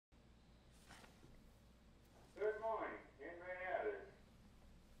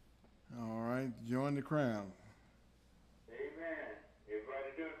won the crown. Amen.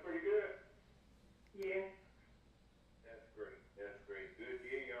 Everybody doing pretty good? Yeah. That's great. That's great. Good to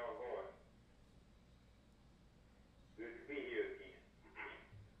hear y'all voice. Good to be here again.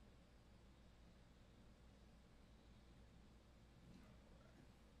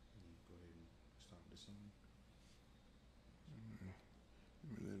 Go ahead and start the song.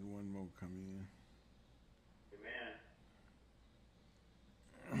 Let one more come in. Amen.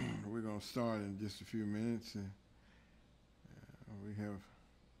 We're going to start in just a few minutes. We have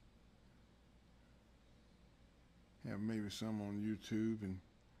maybe some on YouTube and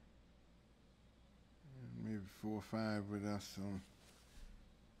maybe 4 or 5 with us on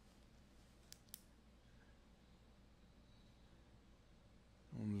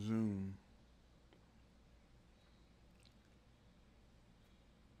Zoom.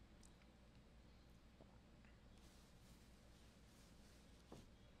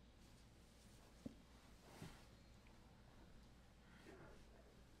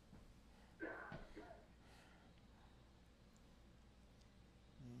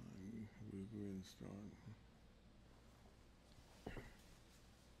 We'll go ahead and start.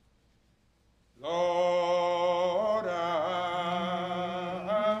 Lord, I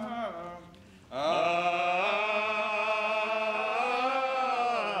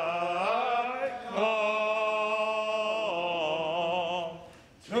come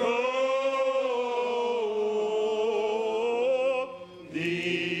to thee.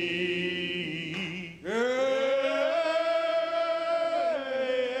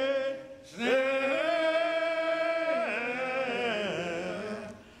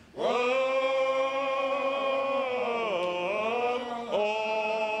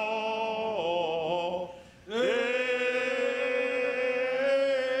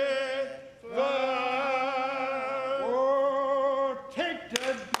 Take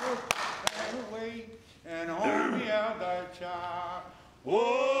that book away and hold me out thy child. Oh,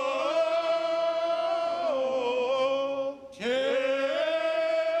 take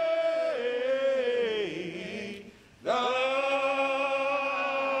the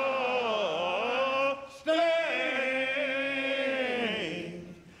stain.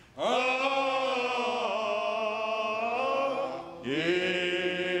 Oh, yeah.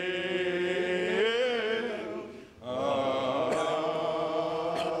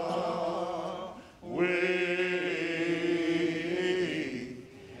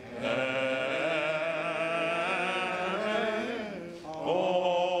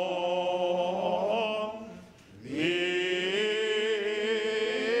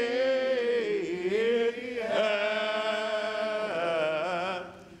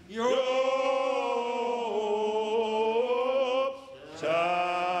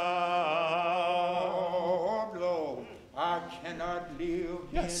 I cannot live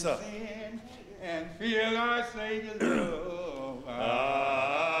in sin and feel our Savior's love. I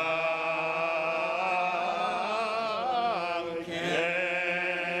can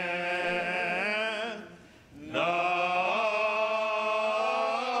not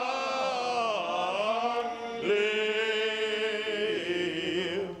live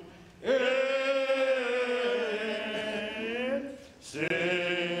in sin.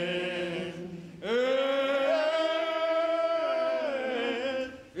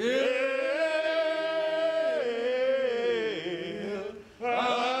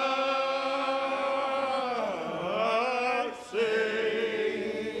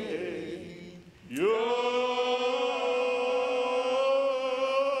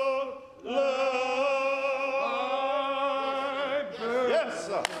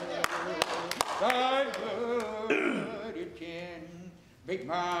 Thy blood, it can make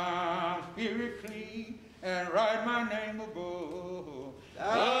my spirit clean and write my name above.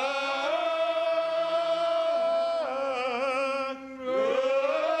 Thy blood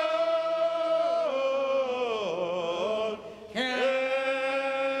can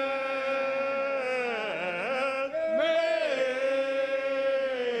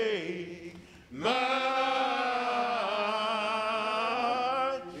make my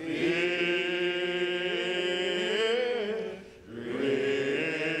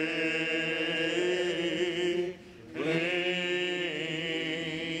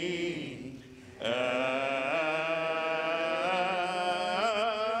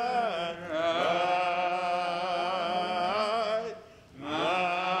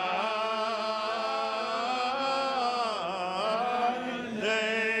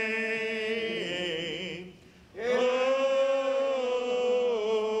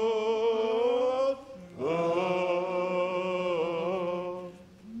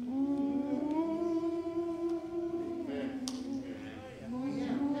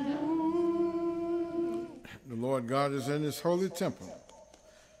Lord God is in his holy temple.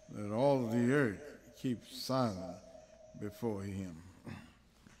 Let all of the earth keep silent before him.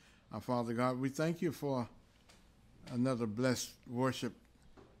 Our Father God, we thank you for another blessed worship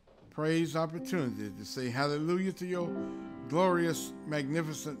praise opportunity to say hallelujah to your glorious,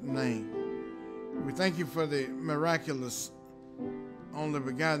 magnificent name. We thank you for the miraculous, only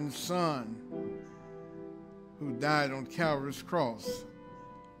begotten Son who died on Calvary's cross,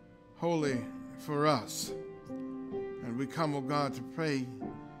 wholly for us. And we come, oh God, to pray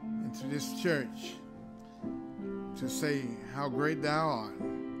into this church to say how great thou art.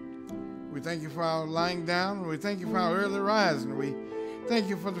 We thank you for our lying down. We thank you for our early rising. We thank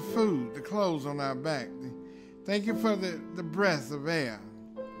you for the food, the clothes on our back. Thank you for the breath of air.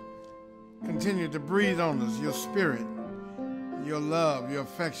 Continue to breathe on us your spirit, your love, your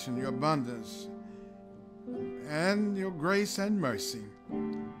affection, your abundance, and your grace and mercy,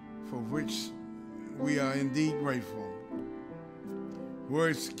 for which we are indeed grateful.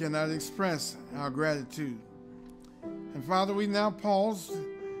 Words cannot express our gratitude. And Father, we now pause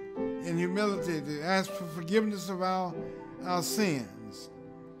in humility to ask for forgiveness of our sins.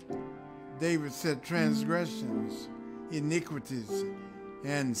 David said transgressions, iniquities,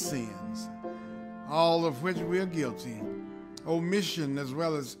 and sins, all of which we are guilty, omission as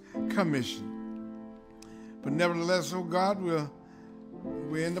well as commission. But nevertheless, oh God, we're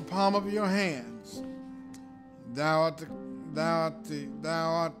in the palm of your hands. Thou art the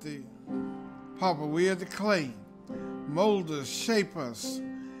Papa, we are the clay. Mold us, shape us.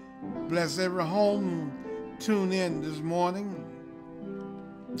 Bless every home tune in this morning.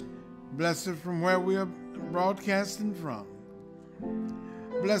 Bless it from where we are broadcasting from.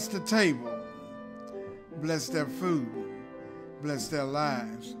 Bless the table. Bless their food. Bless their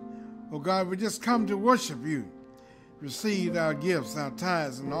lives. Oh God, we just come to worship you. Receive our gifts, our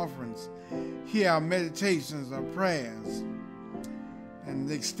tithes and offerings. Hear our meditations, our prayers.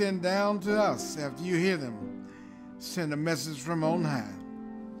 And extend down to us after you hear them. Send a message from on high.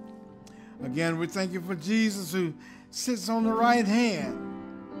 Again, we thank you for Jesus who sits on the right hand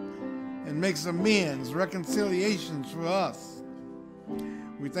and makes amends, reconciliations for us.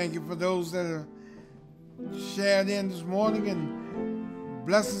 We thank you for those that are shared in this morning, and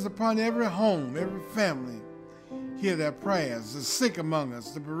blessings upon every home, every family. Hear their prayers, the sick among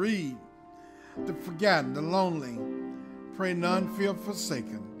us, the bereaved, the forgotten, the lonely. Pray none feel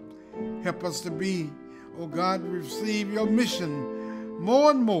forsaken. Help us to be, oh God, receive your mission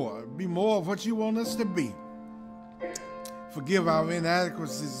more and more. Be more of what you want us to be. Forgive our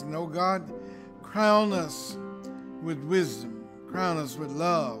inadequacies, and oh God, crown us with wisdom. Crown us with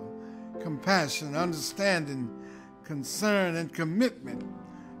love, compassion, understanding, concern, and commitment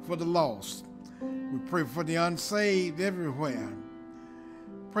for the lost. We pray for the unsaved everywhere.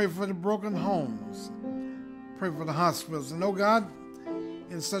 Pray for the broken homes. Pray for the hospitals. And oh God,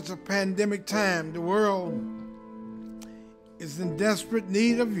 in such a pandemic time, the world is in desperate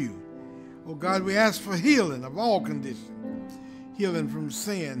need of you. Oh God, we ask for healing of all conditions. Healing from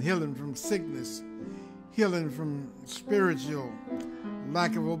sin, healing from sickness, healing from spiritual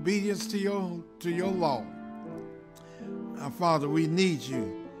lack of obedience to your law. Our Father, we need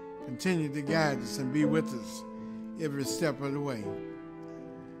you. Continue to guide us and be with us every step of the way.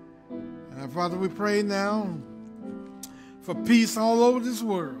 And our Father, we pray now for peace all over this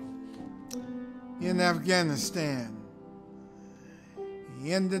world, in Afghanistan,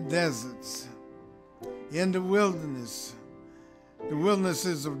 in the deserts, in the wildernesses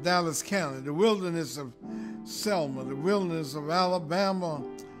of Dallas County, the wilderness of Selma, the wilderness of Alabama,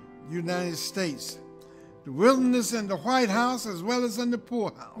 United States, the wilderness in the White House as well as in the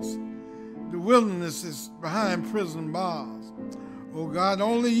poorhouse. The wilderness is behind prison bars. Oh God,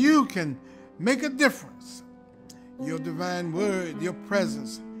 only you can make a difference. Your divine word, your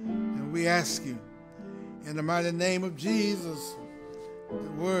presence. And we ask you, in the mighty name of Jesus,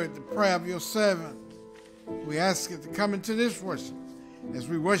 the word, the prayer of your servant, we ask you to come into this worship as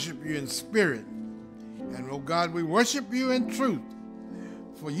we worship you in spirit. And, oh God, we worship you in truth,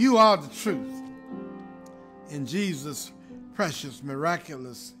 for you are the truth. In Jesus' precious,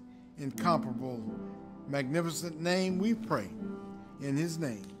 miraculous, incomparable, magnificent name we pray. In his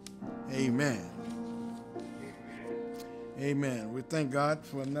name, amen. Amen. We thank God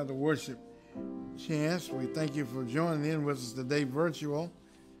for another worship chance. We thank you for joining in with us today virtual.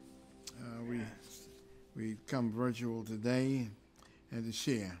 We come virtual today and to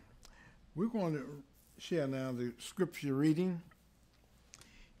share. We're going to share now the scripture reading.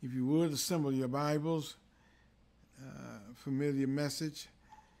 If you would, assemble your Bibles. Familiar message.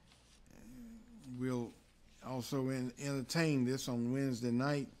 We'll also entertain this on Wednesday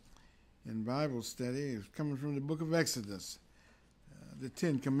night in Bible study is coming from the book of Exodus, the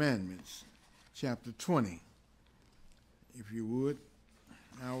Ten Commandments, chapter 20. If you would,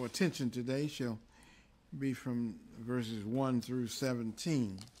 our attention today shall be from verses 1 through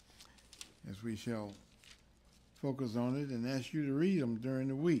 17, as we shall focus on it and ask you to read them during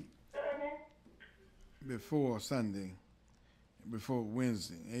the week before Sunday, before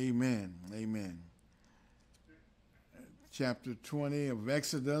Wednesday. Amen. Amen. Chapter 20 of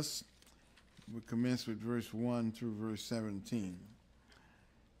Exodus, we commence with verse 1 through verse 17.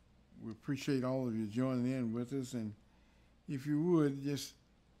 We appreciate all of you joining in with us, and if you would, just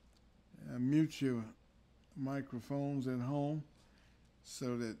mute your microphones at home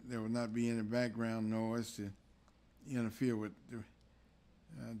so that there will not be any background noise to interfere with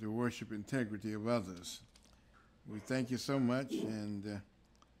the worship integrity of others. We thank you so much, and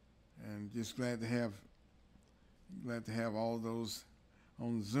just glad to have all those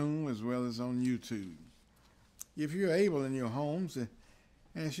on Zoom as well as on YouTube. If you're able in your homes, I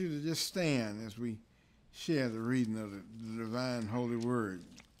ask you to just stand as we share the reading of the divine holy word.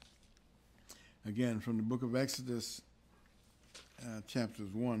 Again, from the book of Exodus, chapters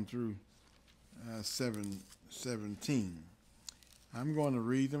 1 through 17. I'm going to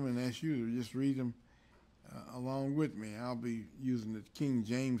read them and ask you to just read them along with me. I'll be using the King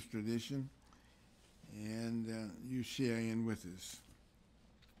James tradition, and you share in with us.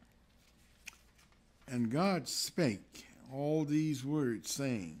 And God spake all these words,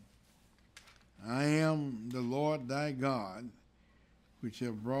 saying, I am the Lord thy God, which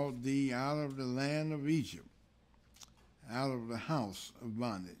have brought thee out of the land of Egypt, out of the house of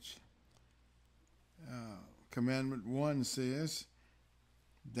bondage. Commandment 1 says,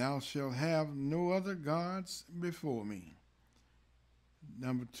 Thou shalt have no other gods before me.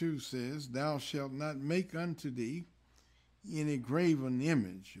 Number 2 says, Thou shalt not make unto thee any graven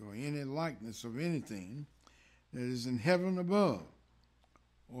image or any likeness of anything that is in heaven above,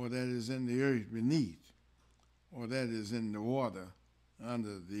 or that is in the earth beneath, or that is in the water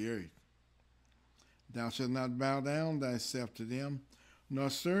under the earth. Thou shalt not bow down thyself to them,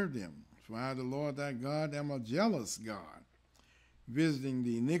 nor serve them. For I, the Lord thy God, am a jealous God, visiting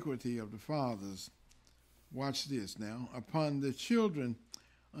the iniquity of the fathers. Watch this now. Upon the children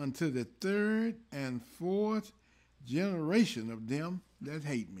unto the third and fourth generation of them that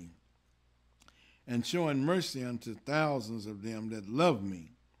hate me, and showing mercy unto thousands of them that love me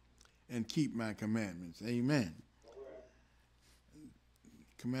and keep my commandments. Amen.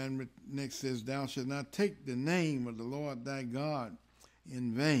 Commandment next says, Thou shalt not take the name of the Lord thy God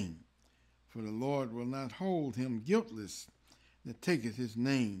in vain, for the Lord will not hold him guiltless that taketh his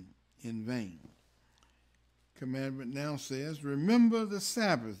name in vain. Commandment now says, Remember the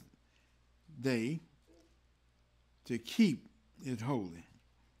Sabbath day to keep it holy.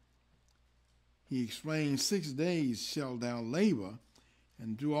 He explains, 6 days shalt thou labor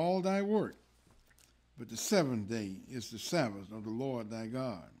and do all thy work, but the seventh day is the Sabbath of the Lord thy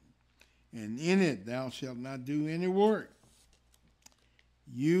God, and in it thou shalt not do any work,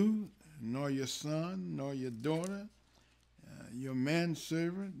 you, nor your son, nor your daughter, your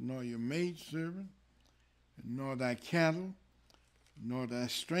manservant, nor your maidservant, nor thy cattle, nor thy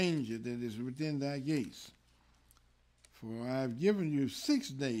stranger that is within thy gates. For I have given you 6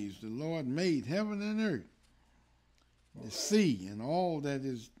 days. The Lord made heaven and earth, the sea, and all that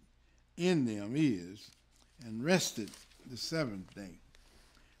is in them is, and rested the seventh day.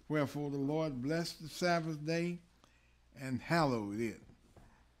 Wherefore the Lord blessed the Sabbath day and hallowed it.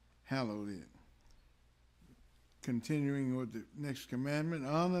 Hallowed it. Continuing with the next commandment,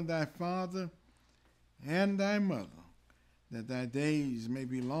 honor thy father and thy mother, that thy days may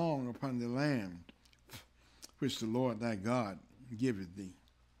be long upon the land which the Lord thy God giveth thee.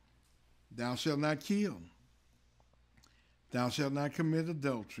 Thou shalt not kill. Thou shalt not commit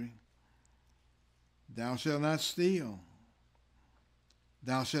adultery. Thou shalt not steal.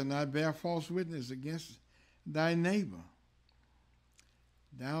 Thou shalt not bear false witness against thy neighbor.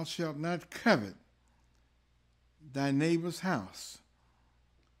 Thou shalt not covet thy neighbor's house.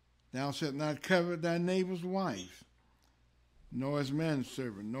 Thou shalt not covet thy neighbor's wife, nor his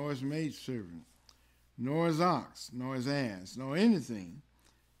manservant, nor his maidservant, nor his ox, nor his ass, nor anything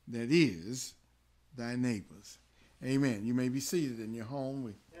that is thy neighbor's. Amen. You may be seated in your home.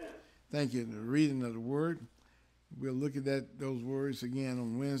 We thank you for the reading of the word. We'll look at those words again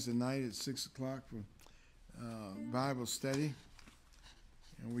on Wednesday night at 6 o'clock for Bible study.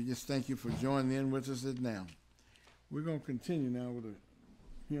 And we just thank you for joining in with us now. We're going to continue now with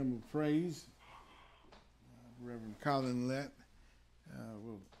a hymn of praise. Reverend Colin Lett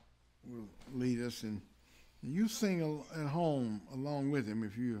will lead us, and you sing at home along with him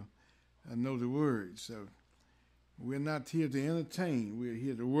if you're know the words. So we're not here to entertain. We're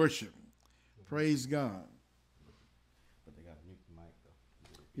here to worship. Praise God. But they got to mute the mic, though.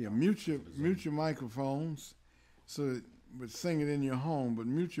 Yeah, mute your microphones, so that, but sing it in your home, but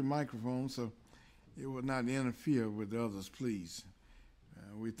mute your microphone so it will not interfere with others, please.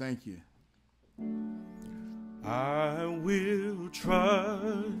 We thank you. I will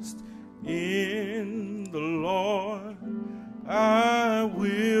trust in the Lord. I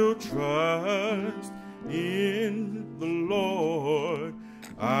will trust in the Lord.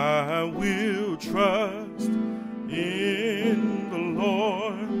 I will trust in the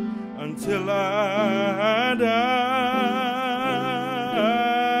Lord until I die.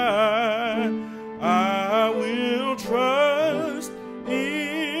 I will trust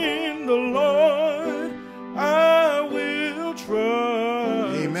in the Lord. I will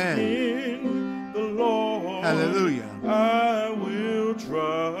trust Amen. in the Lord. Hallelujah. I will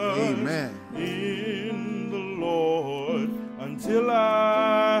trust Amen. in the Lord until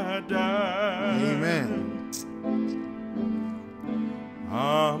I die. Amen.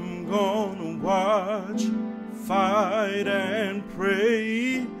 I'm gonna watch, fight, and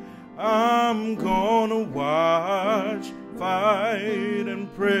pray. I'm gonna watch, fight,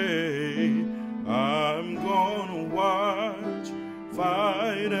 and pray. I'm gonna watch,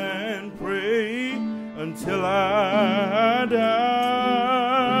 fight, and pray until I die.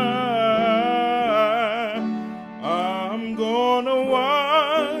 I'm gonna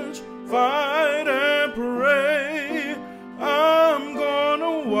watch, fight, and pray. I'm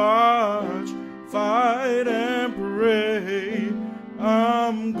gonna watch, fight, and pray.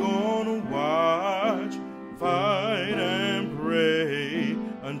 I'm gonna watch, fight, and pray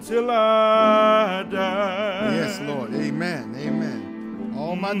until I die. Yes, Lord. Amen. Amen.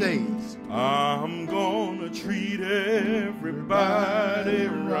 All my days. I'm gonna treat everybody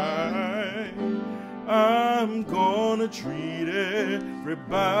right. I'm gonna treat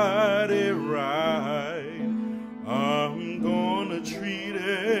everybody right. I'm gonna treat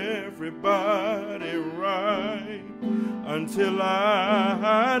everybody right until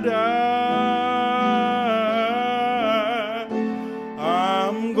I die.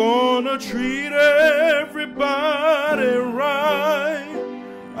 I'm gonna treat everybody right.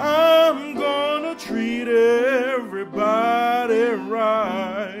 I'm gonna treat everybody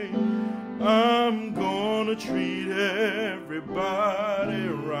right. I'm gonna treat everybody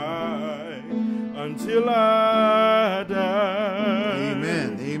right until I die.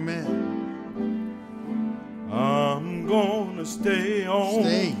 Amen. Amen. I'm gonna stay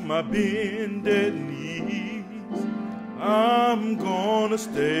on my bended knees. I'm gonna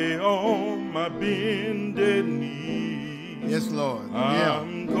stay on my bended knees. Yes, Lord.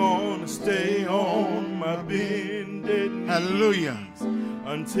 I'm gonna stay on my bended knees. Hallelujah.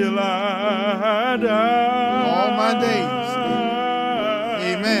 Until I die. All my days.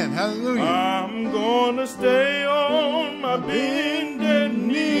 Amen. Hallelujah. I'm gonna stay on my bended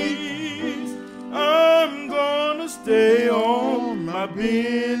knees. I'm gonna stay on my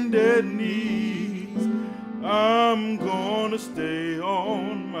bended knees. I'm gonna stay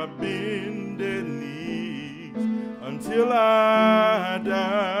on my bended knees until I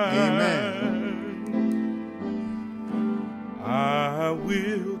die. Amen. I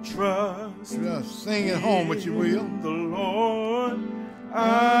will trust. Sing at home what you will. The Lord,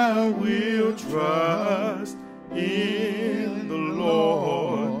 I will trust in the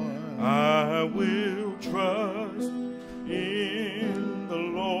Lord. I will trust in the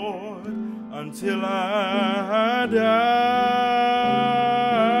Lord until I die.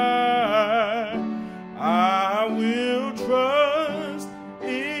 I will trust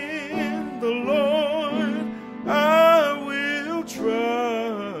in the Lord. I will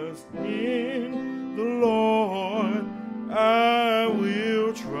trust in the Lord. I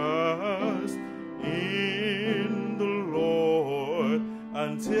will trust in the Lord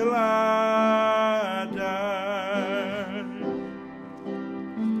until I die.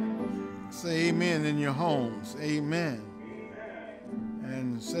 Say amen in your homes. Amen.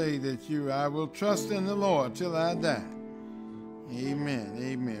 And say that I will trust in the Lord till I die. Amen.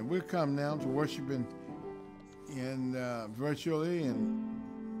 Amen. We'll come now to worshiping virtually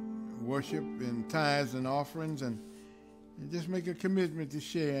and worship in tithes and offerings and just make a commitment to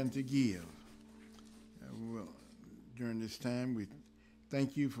share and to give. During this time, we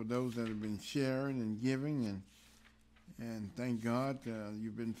thank you for those that have been sharing and giving, and thank God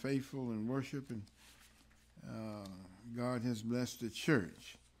you've been faithful in worship, and God has blessed the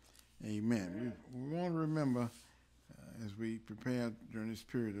church. Amen. We want to remember as we prepare during this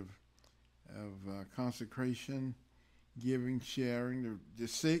period of consecration, giving, sharing, the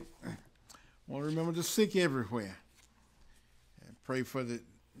sick, Want to remember the sick everywhere. And pray for the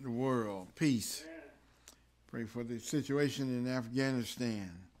world, peace. Pray for the situation in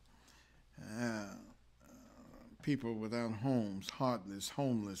Afghanistan. People without homes, heartless,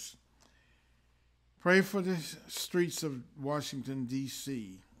 homeless. Pray for the streets of Washington,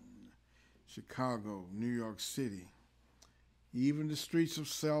 D.C., Chicago, New York City, even the streets of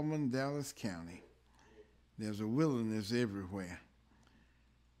Selma and Dallas County. There's a wilderness everywhere.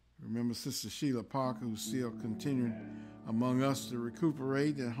 Remember Sister Sheila Parker, who's still continuing among us to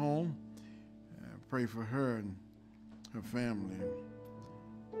recuperate at home. Pray for her and her family.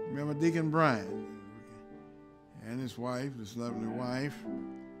 Remember Deacon Brian and his wife, his lovely wife.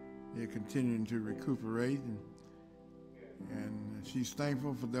 They're continuing to recuperate, and she's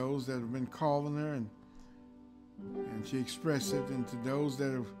thankful for those that have been calling her, and she expressed it, and to those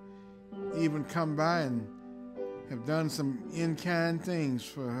that have even come by and have done some in-kind things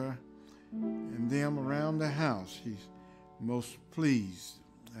for her and them around the house. She's most pleased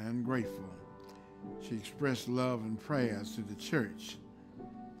and grateful. She expressed love and prayers to the church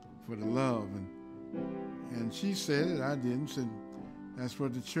for the love, and she said it, I didn't, said that's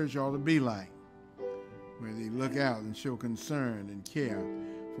what the church ought to be like, where they look out and show concern and care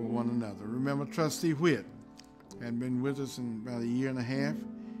for one another. Remember Trustee Whit had been with us in about a year and a half.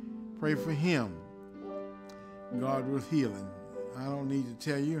 Pray for him. God with healing. I don't need to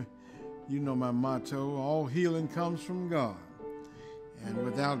tell you, you know my motto, all healing comes from God. And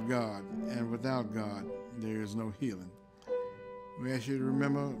without God, there is no healing. We ask you to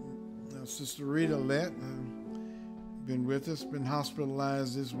remember Sister Rita Lett, been with us, been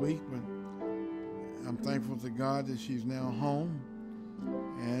hospitalized this week, but I'm thankful to God that she's now home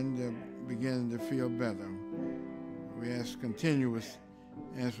and beginning to feel better. We ask for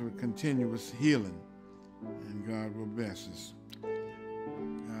continuous healing, and God will bless us.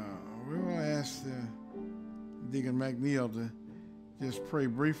 We will ask Deacon McNeil to just pray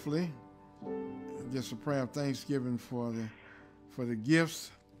briefly, just a prayer of thanksgiving for the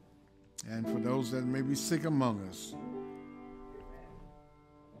gifts and for those that may be sick among us.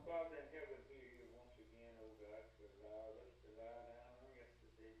 Father in heaven, hear you once again, oh God, for allowing us to lie down on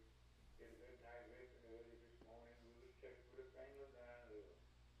yesterday. Get a good night rest, and early this morning we will check for the thing of thine love.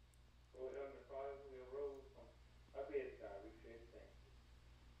 Lord, Heavenly Father, we arose from our bedside. We said thank you.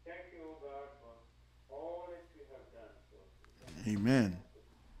 Thank you, oh God, for all that you have done for us. Amen.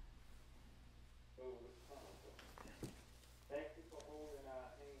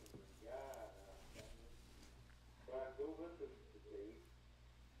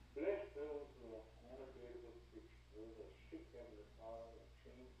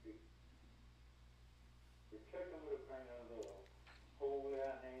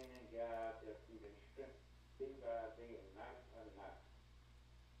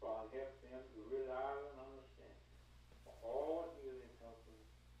 Help them to realize and understand. All healing comes from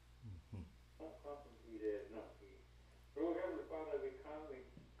He that is not He. Lord Heavenly Father, we come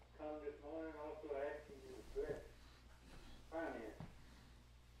this morning also asking you to bless finance.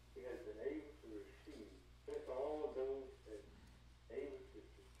 He has been able to receive. Bless all of those that are able to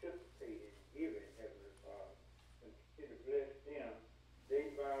participate in giving, Heavenly Father. Continue to bless them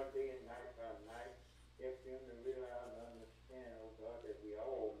day by day and night by night. Help them to realize and understand, oh God, that we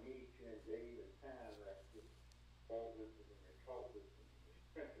all need you in days and times like this. All this is in the talk with you, the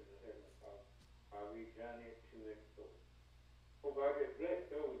strength of the Heavenly Father. I read John 8:2 and 4. Oh God, just bless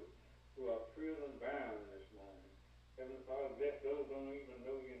those who are prison bound this morning. Heavenly Father, bless those who don't even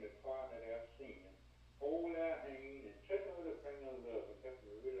know you in the pardon of their sin. Hold their hand and touch them with a finger of love and help them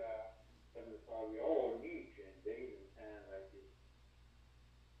to realize, Heavenly Father, we all need you in days and times like this.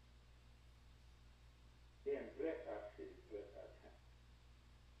 Then bless our city, bless our town.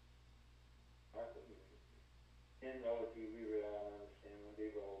 Our community. And Lord, we rely and understand one day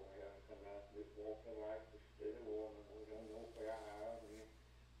we're all going to have to come out and just walk the life, to stay the war, and we don't know for our hours.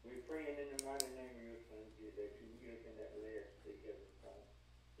 We're praying in the mighty name of your Son, Jesus, that you lead us in that last day, Heavenly Father.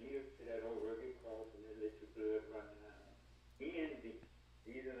 Lead us to that old rugged cross and then let your blood run down. In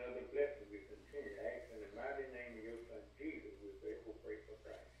these and other blessings we continue to ask in the mighty name of your Son, Jesus. We pray for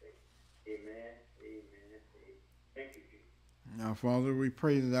Christ's sake. Amen, amen, amen. Thank you, Jesus. Now, Father, we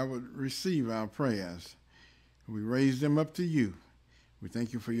pray that I would receive our prayers. We raise them up to you. We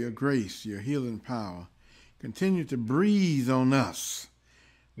thank you for your grace, your healing power. Continue to breathe on us.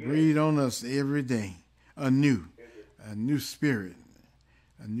 Breathe on us every day, a new spirit,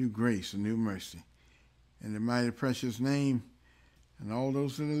 a new grace, a new mercy. In the mighty precious name, and all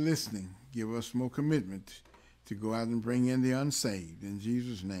those that are listening, give us more commitment to go out and bring in the unsaved. In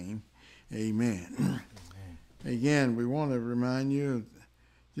Jesus' name, amen. Again, we want to remind you,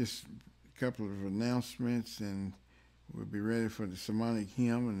 just couple of announcements, and we'll be ready for the sermonic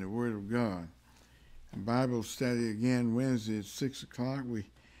hymn and the Word of God. And Bible study again Wednesday at 6 o'clock.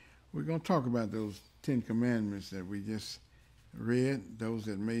 We're going to talk about those 10 commandments that we just read. Those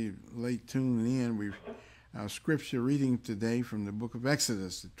that may late tuning in, our scripture reading today from the book of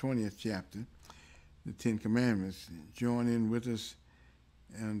Exodus, the 20th chapter, the 10 commandments. Join in with us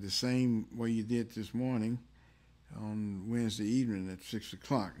in the same way you did this morning on Wednesday evening at 6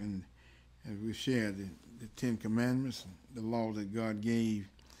 o'clock. And as we share the 10 commandments, the law that God gave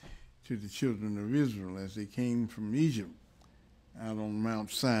to the children of Israel as they came from Egypt out on Mount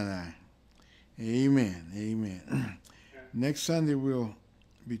Sinai. Amen. Amen. Next Sunday we'll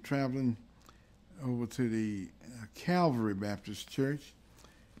be traveling over to the Calvary Baptist Church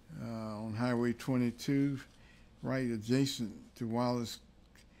on Highway 22, right adjacent to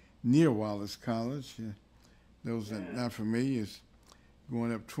near Wallace College. Those that are not familiar, is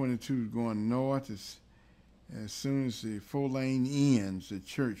going up 22, going north. As soon as the 4-lane ends, the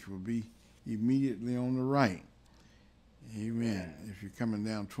church will be immediately on the right. Amen. If you're coming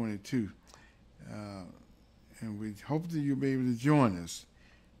down 22. And we hope that you'll be able to join us.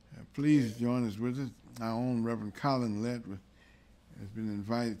 Please join us with us. Our own Reverend Colin Lett has been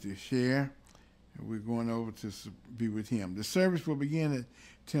invited to share. And we're going over to be with him. The service will begin at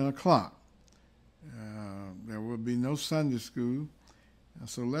 10 o'clock. There will be no Sunday school.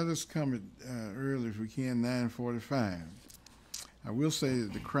 So let us come early if we can, 9:45. I will say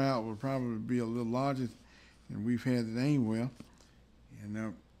that the crowd will probably be a little larger than we've had at Aimwell.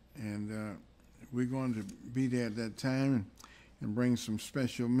 And we're going to be there at that time and bring some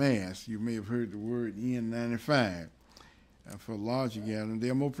special masks. You may have heard the word N95 for larger gathering.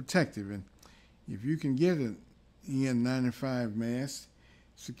 They're more protective. And if you can get an N95 mask,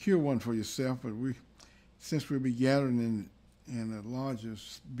 secure one for yourself. But since we'll be gathering in a larger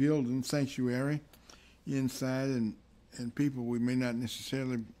building, sanctuary, inside, and people we may not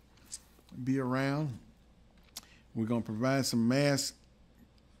necessarily be around, we're going to provide some masks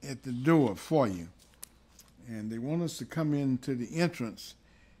at the door for you. And they want us to come into the entrance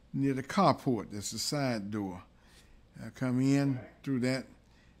near the carport. That's the side door. Come in through that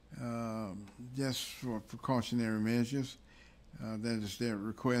just for precautionary measures. That is their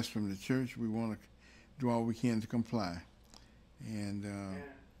request from the church. We want to do all we can to comply. And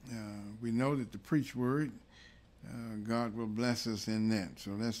we know that the preach word, God will bless us in that.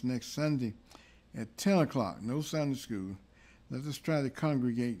 So that's next Sunday at 10 o'clock. No Sunday school. Let us try to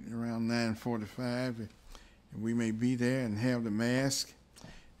congregate around 9:45, and we may be there and have the mask,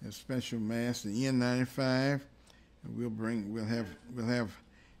 a special mask, the N95. And we'll have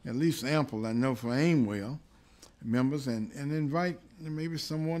at least ample, I know, for Aimwell members, and invite maybe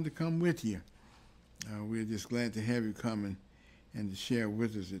someone to come with you. We're just glad to have you come and to share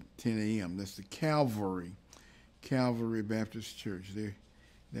with us at 10 a.m. That's the Calvary Baptist Church.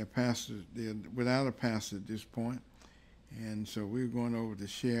 They're pastors. They're without a pastor at this point. And so we're going over to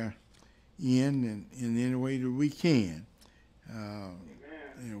share in any way that we can.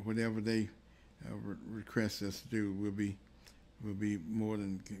 Whatever they request us to do, we'll be more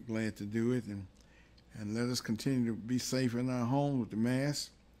than glad to do it. And let us continue to be safe in our home with the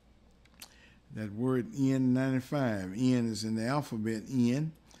mask. That word N95. N is in the alphabet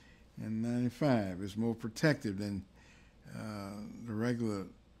N, and 95 is more protective than the regular.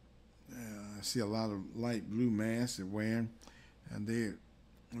 I see a lot of light blue masks they're wearing, and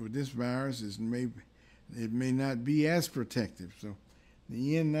with this virus, it may not be as protective. So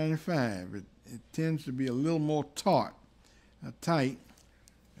the N95, it tends to be a little more tight,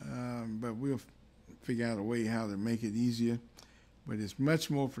 but we'll figure out a way how to make it easier. But it's much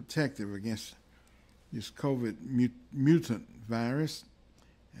more protective against this COVID mutant virus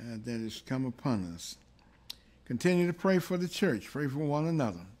that has come upon us. Continue to pray for the church. Pray for one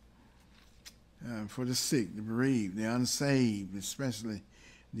another. For the sick, the bereaved, the unsaved, especially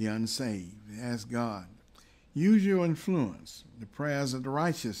the unsaved. Ask God. Use your influence. The prayers of the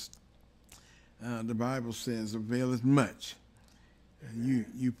righteous, the Bible says, availeth much. You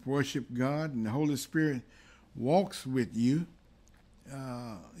worship God, and the Holy Spirit walks with you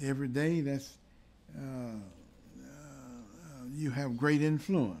every day. That's you have great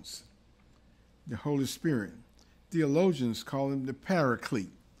influence. The Holy Spirit. Theologians call him the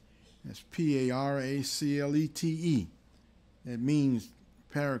Paraclete. That's Paraclete. That means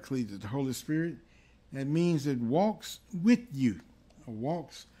Paraclete is the Holy Spirit. That means it walks with you, or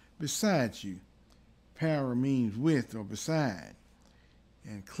walks beside you. Para means with or beside.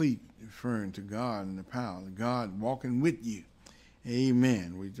 And cleat referring to God and the power of God walking with you.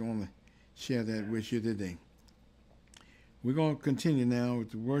 Amen. We want to share that with you today. We're going to continue now with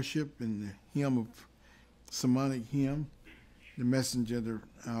the worship and the hymn of sermonic hymn. The messenger of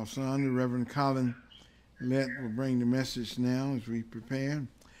our son, the Reverend Colin Lett, will bring the message now as we prepare.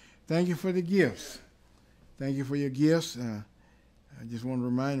 Thank you for the gifts. Thank you for your gifts. I just want to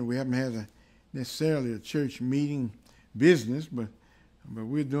remind you we haven't had necessarily a church meeting business, but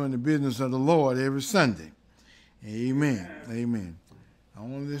we're doing the business of the Lord every Sunday. Amen. Amen. I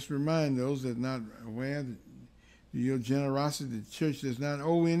want to just remind those that are not aware that your generosity, the church does not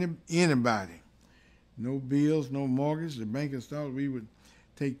owe anybody. No bills, no mortgage. The bankers thought we would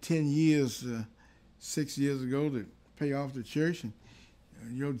take 10 years, 6 years ago, to pay off the church. And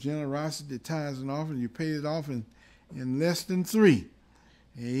your generosity, tithes and offering, you pay it off in less than 3.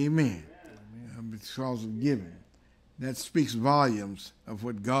 Amen. Because of giving. That speaks volumes of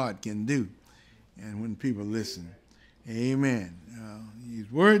what God can do. And when people listen, amen. He's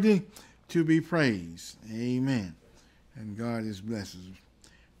worthy to be praised. Amen. And God is blessed.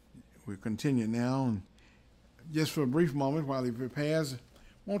 We'll continue now. And just for a brief moment while he prepares, I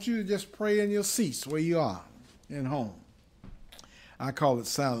want you to just pray in your seats where you are at home. I call it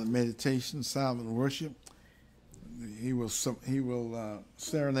silent meditation, silent worship. He will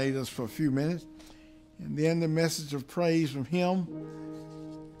serenade us for a few minutes. And then the message of praise from him.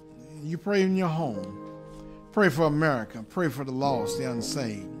 You pray in your home. Pray for America. Pray for the lost, the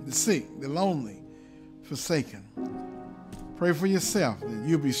unsaved, the sick, the lonely, forsaken. Pray for yourself that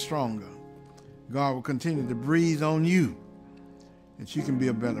you'll be stronger. God will continue to breathe on you that you can be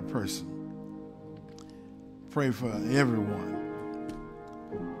a better person. Pray for everyone.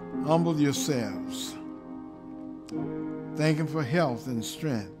 Humble yourselves. Thank him for health and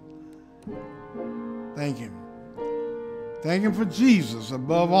strength. Thank him. Thank him for Jesus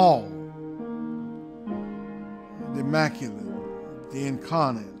above all. The immaculate, the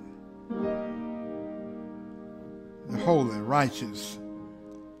incarnate, the holy, righteous,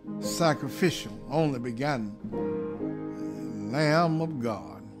 sacrificial, only begotten Lamb of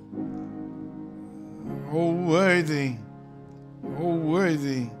God. Oh, worthy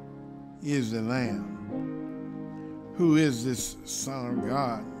is the Lamb. Who is this Son of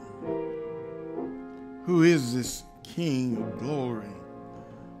God? Who is this King of glory?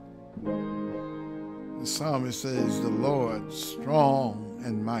 The psalmist says, the Lord strong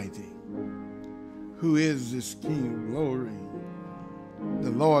and mighty. Who is this King of glory?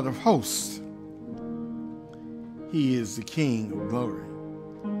 The Lord of hosts. He is the King of glory.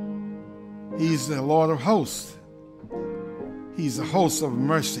 He's the Lord of hosts. He's a host of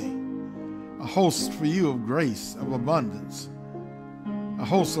mercy, a host for you of grace, of abundance, a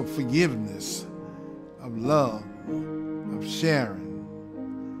host of forgiveness, of love, of sharing,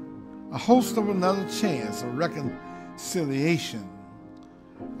 a host of another chance, of reconciliation,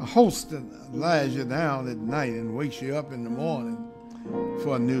 a host that lies you down at night and wakes you up in the morning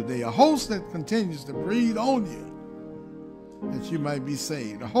for a new day, a host that continues to breathe on you that you might be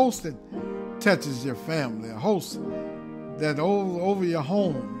saved, a host that touches your family, a host that over your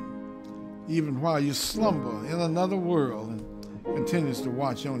home, even while you slumber in another world, and continues to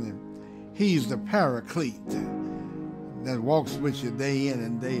watch on you. He's the paraclete that walks with you day in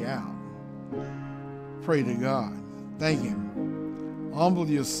and day out. Pray to God. Thank him. Humble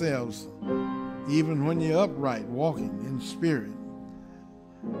yourselves even when you're upright, walking in spirit.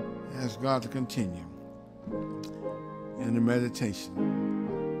 Ask God to continue in the meditation.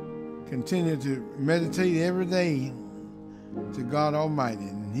 Continue to meditate every day to God Almighty,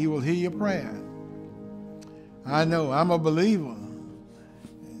 and he will hear your prayer. I know, I'm a believer.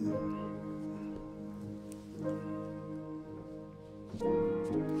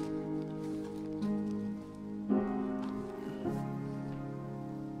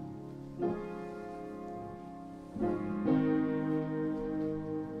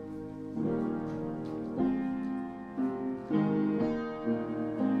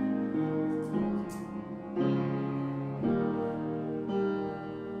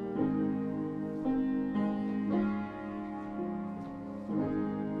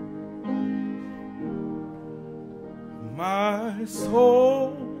 My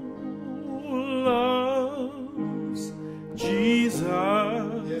soul loves Jesus.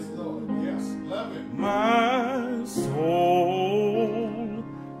 Yes, Lord. Yes, love him. My soul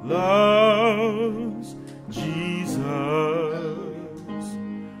loves Jesus.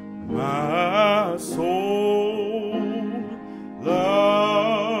 My soul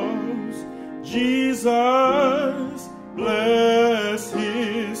loves Jesus. Bless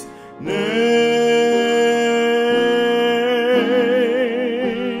his name.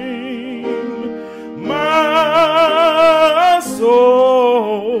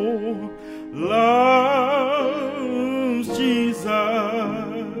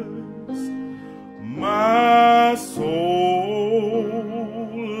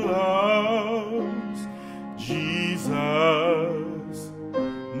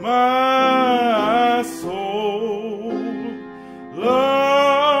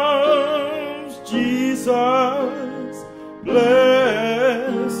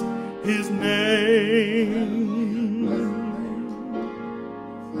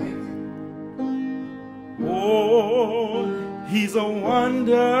 He's a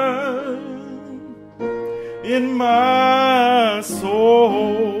wonder in my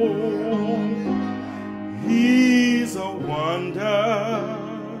soul. He's a wonder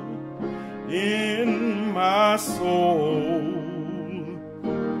in my soul.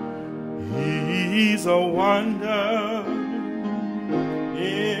 He's a wonder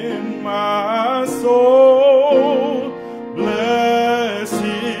in my soul. Bless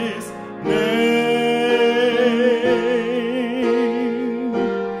his name.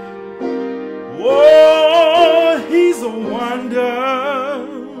 Oh, he's a wonder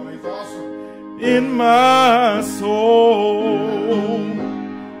in my soul.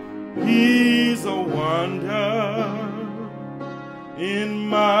 He's a wonder in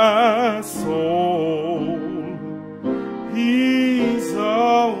my soul. He's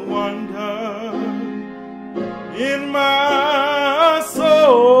a wonder in my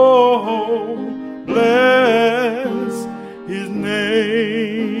soul. Bless his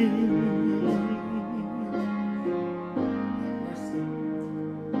name.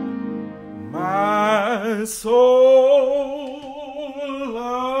 My soul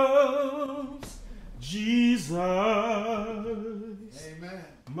loves Jesus. Amen.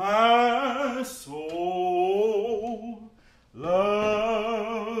 My soul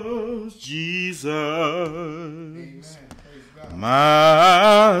loves Jesus. Amen. Praise God.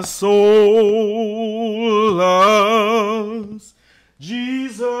 My soul loves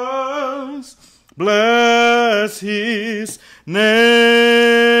Jesus. Bless his name.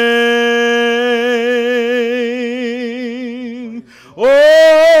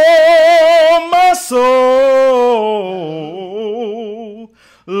 Oh, my soul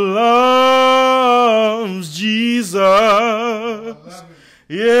loves Jesus.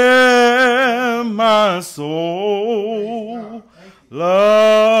 Yeah, my soul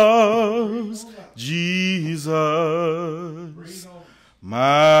loves Jesus.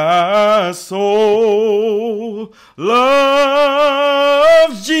 My soul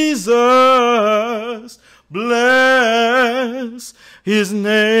loves Jesus. Bless his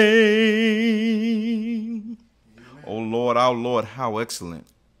name. Oh Lord, our Lord, how excellent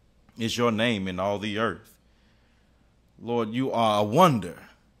is your name in all the earth. Lord, you are a wonder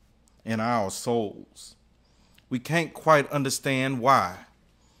in our souls. We can't quite understand why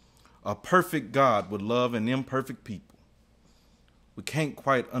a perfect God would love an imperfect people. We can't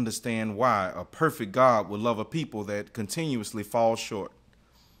quite understand why a perfect God would love a people that continuously fall short.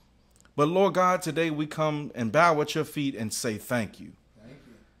 But Lord God, today we come and bow at your feet and say thank you. Thank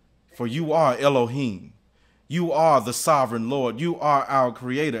you. For you are Elohim. You are the sovereign Lord. You are our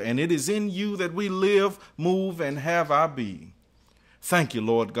creator. And it is in you that we live, move, and have our being. Thank you,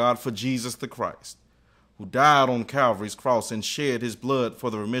 Lord God, for Jesus the Christ, who died on Calvary's cross and shed his blood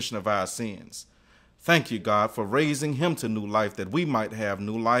for the remission of our sins. Thank you, God, for raising him to new life that we might have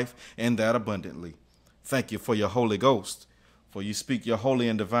new life and that abundantly. Thank you for your Holy Ghost, for you speak your holy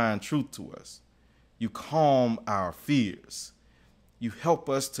and divine truth to us. You calm our fears. You help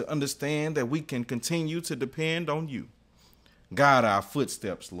us to understand that we can continue to depend on you. Guide our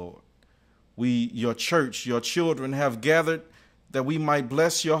footsteps, Lord. We, your church, your children, have gathered that we might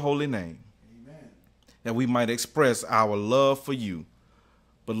bless your holy name. Amen. That we might express our love for you.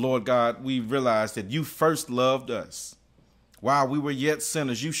 But Lord God, we realize that you first loved us. While we were yet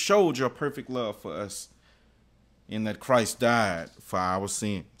sinners, you showed your perfect love for us in that Christ died for our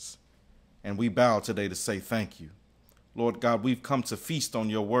sins. And we bow today to say thank you. Lord God, we've come to feast on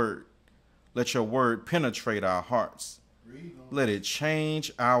your word. Let your word penetrate our hearts. Let it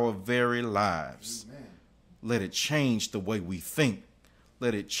change our very lives. Amen. Let it change the way we think.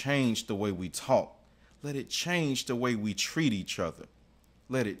 Let it change the way we talk. Let it change the way we treat each other.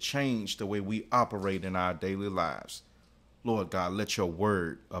 Let it change the way we operate in our daily lives. Lord God, let your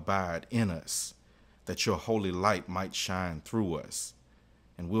word abide in us, that your holy light might shine through us.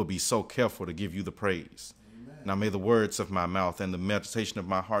 And we'll be so careful to give you the praise. Amen. Now may the words of my mouth and the meditation of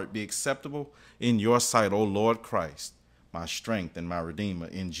my heart be acceptable in your sight, O Lord Christ, my strength and my redeemer.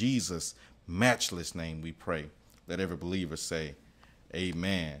 In Jesus' matchless name we pray. Let every believer say,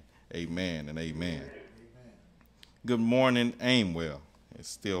 amen, amen, and amen. Good morning, Aimwell.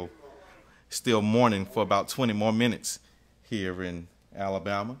 It's still morning for about 20 more minutes here in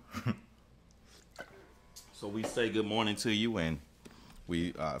Alabama. So we say good morning to you, and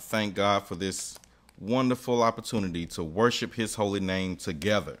we thank God for this wonderful opportunity to worship his holy name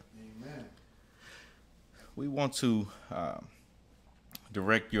together. Amen. We want to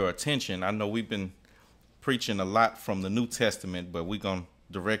direct your attention. I know we've been preaching a lot from the New Testament, but we're going to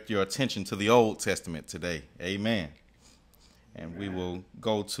direct your attention to the Old Testament today. Amen. And we will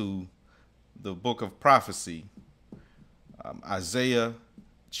go to the book of prophecy, Isaiah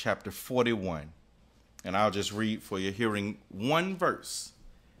chapter 41. And I'll just read for your hearing one verse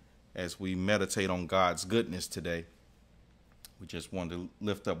as we meditate on God's goodness today. We just want to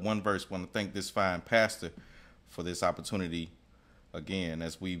lift up one verse. Want to thank this fine pastor for this opportunity again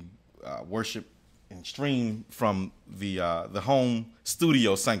as we worship and stream from the home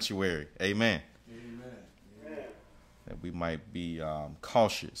studio sanctuary. Amen. Amen. That we might be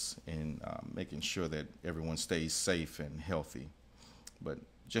cautious in making sure that everyone stays safe and healthy. But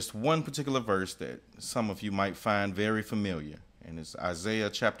just one particular verse that some of you might find very familiar, and it's Isaiah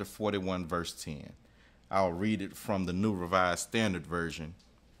chapter 41, verse 10. I'll read it from the New Revised Standard Version,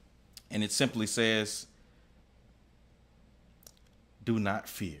 and it simply says, "Do not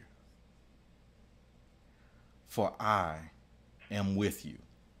fear, for I am with you.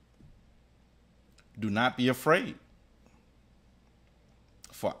 Do not be afraid,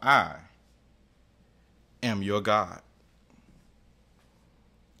 for I am your God.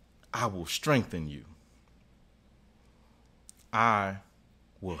 I will strengthen you. I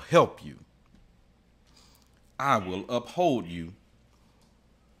will help you. I will uphold you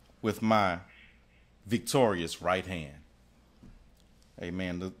with my victorious right hand."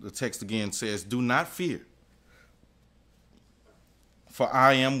 Amen. The text again says, "Do not fear, for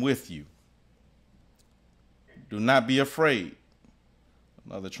I am with you. Do not be afraid."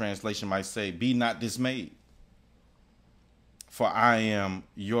 Another translation might say, "Be not dismayed, for I am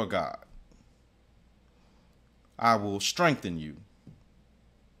your God. I will strengthen you.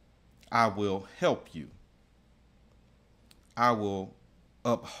 I will help you. I will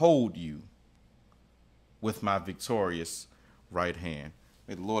uphold you with my victorious right hand."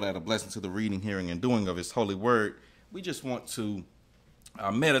 May the Lord add a blessing to the reading, hearing, and doing of his holy word. We just want to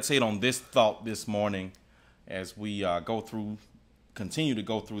meditate on this thought this morning as we continue to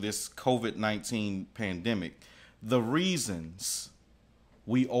go through this COVID-19 pandemic. The reasons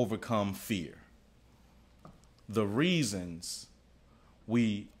we overcome fear. The reasons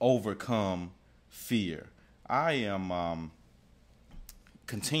we overcome fear. I am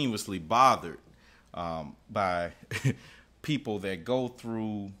continuously bothered by people that go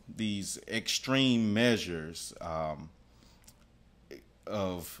through these extreme measures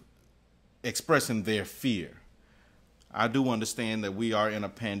of expressing their fear. I do understand that we are in a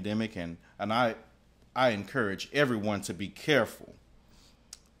pandemic, and I encourage everyone to be careful.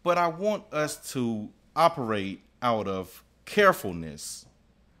 But I want us to operate out of carefulness,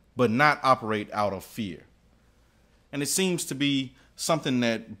 but not operate out of fear. And it seems to be something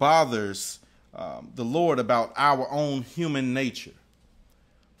that bothers the Lord about our own human nature.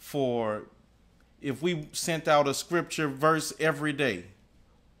 For if we sent out a scripture verse every day,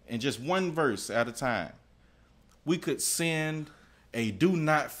 and just one verse at a time, we could send a "do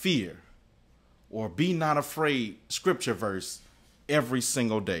not fear" or "be not afraid" scripture verse every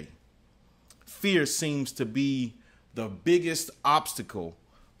single day. Fear seems to be the biggest obstacle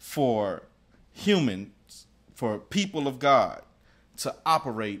for humans, for people of God, to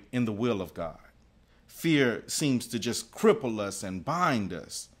operate in the will of God. Fear seems to just cripple us and bind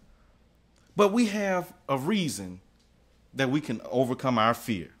us. But we have a reason that we can overcome our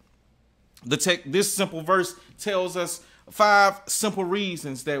fear. This simple verse tells us 5 simple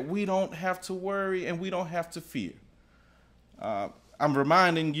reasons that we don't have to worry and we don't have to fear. I'm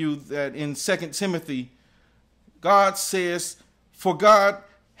reminding you that in 2 Timothy, God says, "For God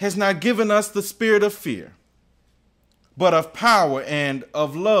has not given us the spirit of fear, but of power and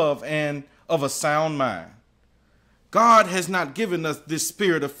of love and of a sound mind." God has not given us this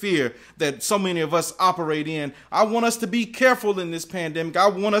spirit of fear that so many of us operate in. I want us to be careful in this pandemic. I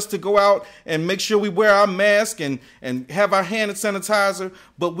want us to go out and make sure we wear our mask and have our hand sanitizer,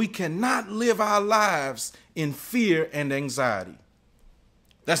 but we cannot live our lives in fear and anxiety.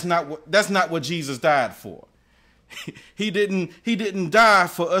 That's not what Jesus died for. He didn't die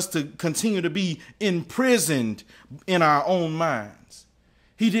for us to continue to be imprisoned in our own minds.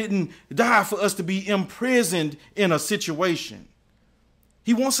 He didn't die for us to be imprisoned in a situation.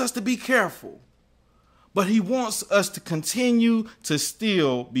 He wants us to be careful, but he wants us to continue to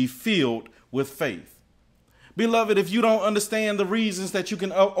still be filled with faith. Beloved, if you don't understand the reasons that you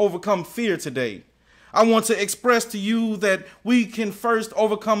can overcome fear today, I want to express to you that we can first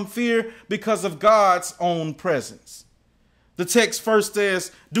overcome fear because of God's own presence. The text first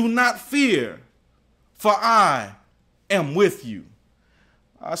says, "Do not fear, for I am with you."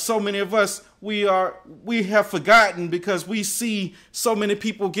 So many of us, we have forgotten because we see so many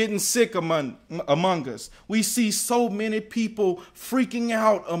people getting sick among us. We see so many people freaking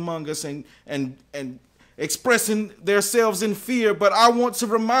out among us and expressing themselves in fear. But I want to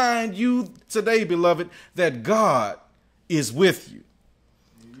remind you today, beloved, that God is with you.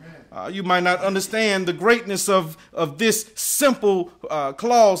 You might not understand the greatness of this simple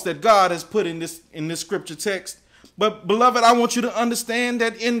clause that God has put in this scripture text. But beloved, I want you to understand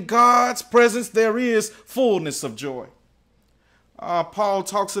that in God's presence there is fullness of joy. Paul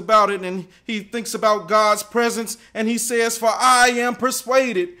talks about it, and he thinks about God's presence, and he says, "For I am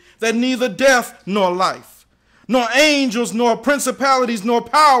persuaded that neither death nor life, nor angels, nor principalities, nor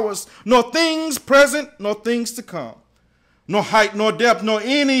powers, nor things present, nor things to come, nor height, nor depth, nor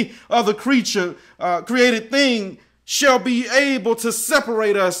any other created thing shall be able to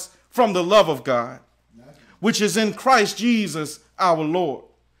separate us from the love of God, which is in Christ Jesus our Lord."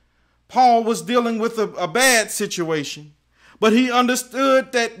 Paul was dealing with a bad situation, but he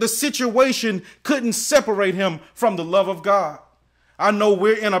understood that the situation couldn't separate him from the love of God. I know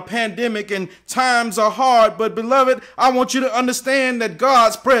we're in a pandemic and times are hard, but beloved, I want you to understand that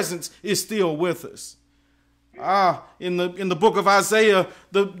God's presence is still with us. In the book of Isaiah,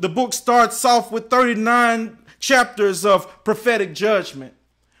 the book starts off with 39 chapters of prophetic judgment.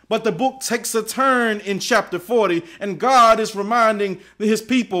 But the book takes a turn in chapter 40, and God is reminding his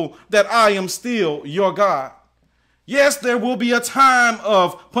people that I am still your God. Yes, there will be a time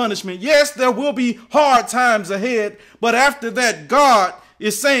of punishment. Yes, there will be hard times ahead. But after that, God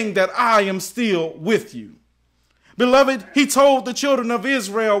is saying that I am still with you. Beloved, he told the children of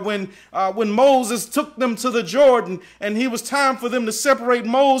Israel when Moses took them to the Jordan and it was time for them to separate,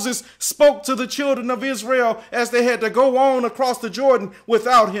 Moses spoke to the children of Israel as they had to go on across the Jordan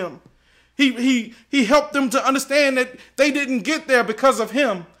without him. He helped them to understand that they didn't get there because of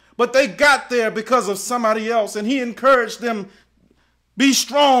him, but they got there because of somebody else. And he encouraged them, be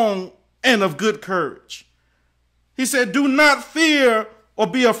strong and of good courage. He said, do not fear or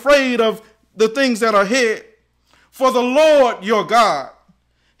be afraid of the things that are ahead. For the Lord your God,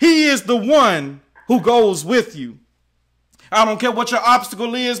 he is the one who goes with you. I don't care what your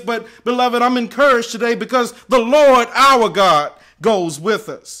obstacle is, but beloved, I'm encouraged today because the Lord our God goes with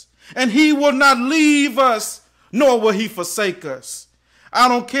us. And he will not leave us, nor will he forsake us. I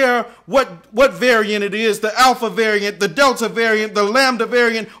don't care what variant it is, the Alpha variant, the Delta variant, the Lambda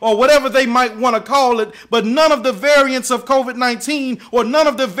variant, or whatever they might want to call it, but none of the variants of COVID-19 or none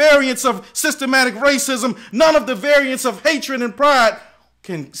of the variants of systematic racism, none of the variants of hatred and pride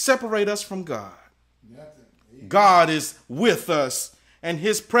can separate us from God. God is with us, and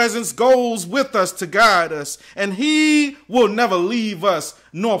his presence goes with us to guide us, and he will never leave us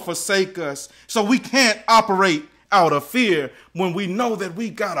nor forsake us. So we can't operate out of fear when we know that we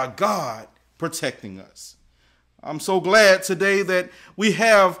got a God protecting us. I'm so glad today that we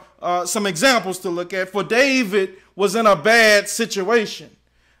have some examples to look at. For David was in a bad situation.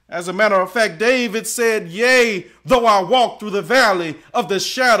 As a matter of fact, David said, yea, though I walk through the valley of the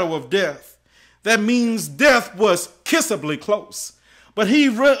shadow of death. That means death was kissably close. But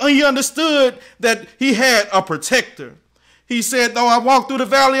he understood that he had a protector. He said, though I walk through the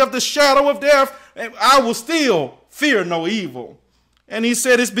valley of the shadow of death, I will still fear no evil. And he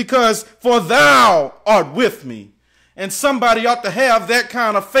said, it's because for thou art with me. And somebody ought to have that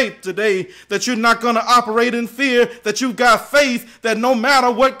kind of faith today, that you're not going to operate in fear, that you've got faith that no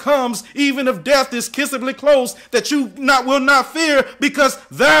matter what comes, even if death is kissably close, that you will not fear because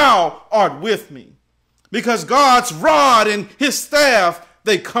thou art with me. Because God's rod and his staff,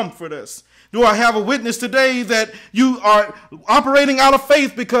 they comfort us. Do I have a witness today that you are operating out of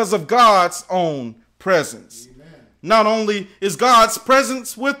faith because of God's own presence? Amen. Not only is God's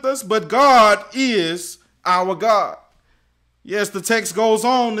presence with us, but God is our God. Yes, the text goes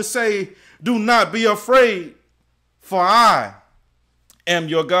on to say, do not be afraid, for I am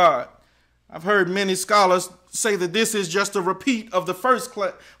your God. I've heard many scholars say that this is just a repeat of the first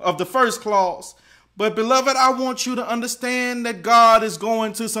clause. But beloved, I want you to understand that God is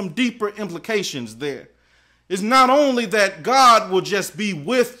going to some deeper implications there. It's not only that God will just be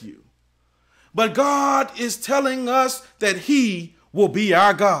with you, but God is telling us that he will be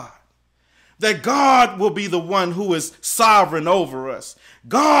our God. That God will be the one who is sovereign over us.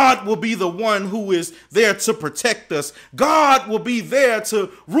 God will be the one who is there to protect us. God will be there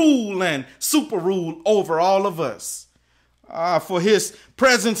to rule and super rule over all of us. For his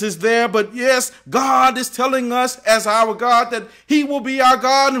presence is there. But yes, God is telling us as our God that he will be our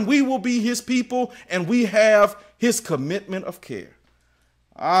God and we will be his people, and we have his commitment of care.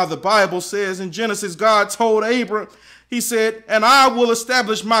 The Bible says in Genesis, God told Abram, he said, and I will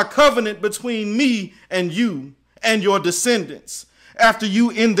establish my covenant between me and you and your descendants after you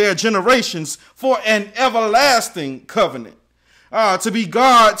in their generations for an everlasting covenant, to be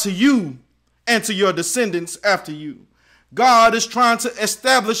God to you and to your descendants after you. God is trying to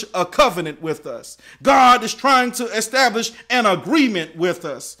establish a covenant with us. God is trying to establish an agreement with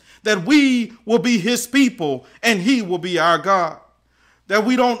us that we will be his people and he will be our God. That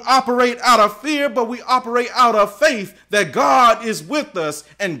we don't operate out of fear, but we operate out of faith that God is with us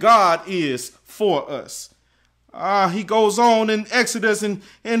and God is for us. He goes on in Exodus and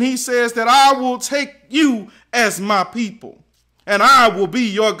he says that I will take you as my people and I will be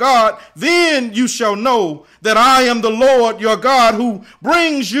your God. Then you shall know that I am the Lord your God who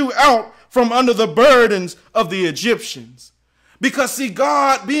brings you out from under the burdens of the Egyptians. Because see,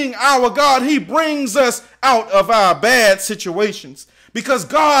 God being our God, he brings us out of our bad situations. Because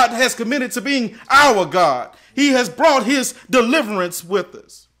God has committed to being our God. He has brought his deliverance with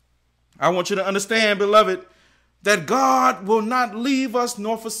us. I want you to understand, beloved, that God will not leave us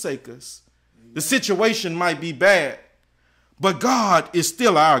nor forsake us. The situation might be bad, but God is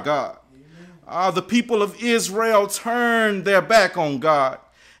still our God. The people of Israel turned their back on God,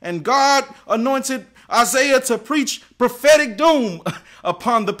 and God anointed Isaiah to preach prophetic doom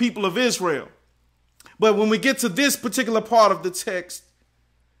upon the people of Israel. But when we get to this particular part of the text,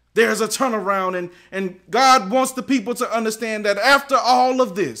 there's a turnaround, and God wants the people to understand that after all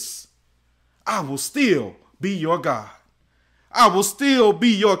of this, I will still be your God. I will still be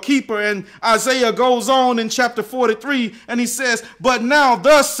your keeper. And Isaiah goes on in chapter 43 and he says, but now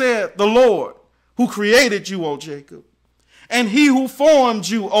thus said the Lord who created you, O Jacob, and he who formed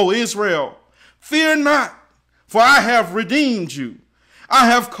you, O Israel, fear not, for I have redeemed you. I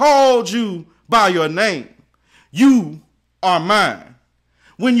have called you by your name. You are mine.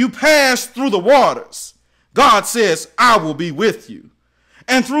 When you pass through the waters, God says, I will be with you.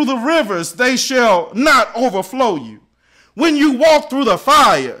 And through the rivers, they shall not overflow you. When you walk through the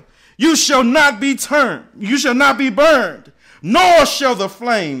fire, you shall not be burned, nor shall the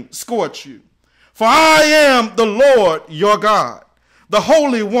flame scorch you. For I am the Lord your God, the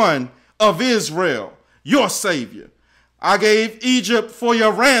Holy One of Israel, your Savior. I gave Egypt for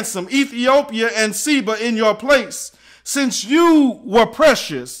your ransom, Ethiopia and Seba in your place, since you were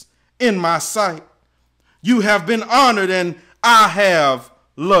precious in my sight. You have been honored, and I have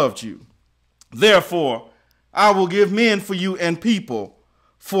loved you. Therefore, I will give men for you and people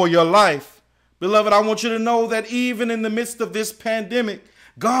for your life. Beloved, I want you to know that even in the midst of this pandemic,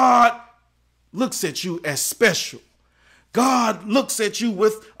 God looks at you as special. God looks at you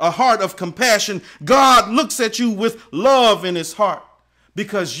with a heart of compassion. God looks at you with love in his heart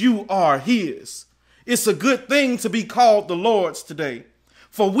because you are his. It's a good thing to be called the Lord's today.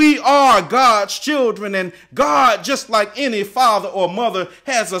 For we are God's children, and God, just like any father or mother,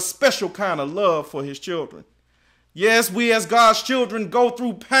 has a special kind of love for his children. Yes, we as God's children go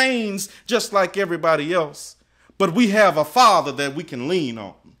through pains just like everybody else, but we have a father that we can lean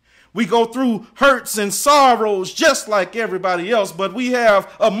on. We go through hurts and sorrows just like everybody else, but we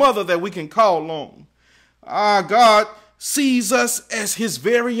have a mother that we can call on. God sees us as his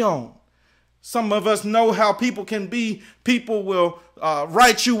very own. Some of us know how people can be. People will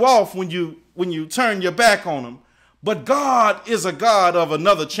write you off when you turn your back on them. But God is a God of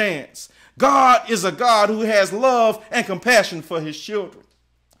another chance. God is a God who has love and compassion for his children.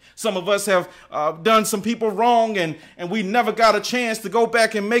 Some of us have done some people wrong and we never got a chance to go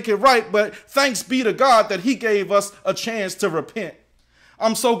back and make it right. But thanks be to God that he gave us a chance to repent.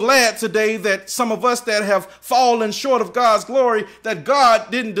 I'm so glad today that some of us that have fallen short of God's glory, that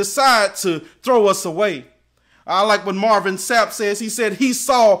God didn't decide to throw us away. I like what Marvin Sapp says. He said he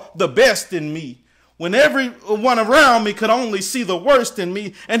saw the best in me when everyone around me could only see the worst in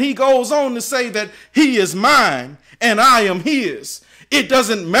me. And he goes on to say that he is mine and I am his. It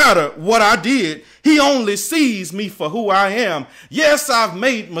doesn't matter what I did. He only sees me for who I am. Yes, I've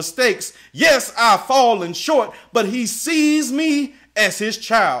made mistakes. Yes, I've fallen short, but he sees me as his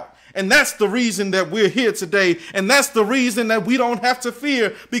child. And that's the reason that we're here today. And that's the reason that we don't have to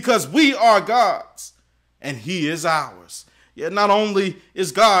fear, because we are God's and he is ours. Yet not only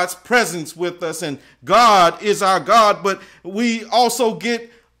is God's presence with us and God is our God, but we also get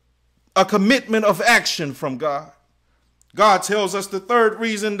a commitment of action from God. God tells us the third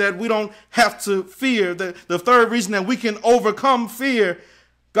reason that we don't have to fear, the third reason that we can overcome fear.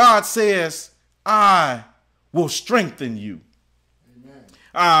 God says, I will strengthen you. Amen.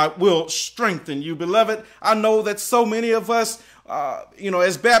 I will strengthen you. Beloved, I know that so many of us,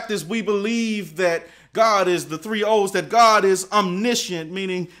 as Baptists, we believe that God is the three O's, that God is omniscient,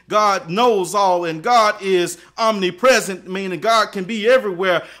 meaning God knows all, and God is omnipresent, meaning God can be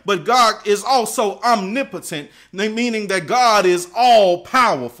everywhere, but God is also omnipotent, meaning that God is all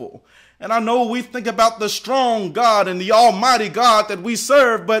powerful. And I know we think about the strong God and the almighty God that we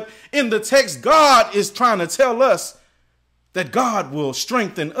serve, but in the text, God is trying to tell us that God will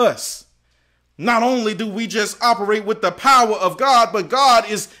strengthen us. Not only do we just operate with the power of God, but God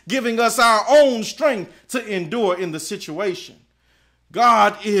is giving us our own strength to endure in the situation.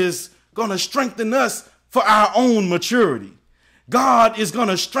 God is going to strengthen us for our own maturity. God is going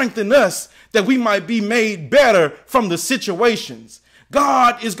to strengthen us that we might be made better from the situations.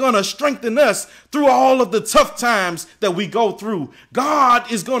 God is going to strengthen us through all of the tough times that we go through. God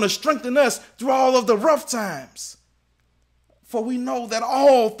is going to strengthen us through all of the rough times. For we know that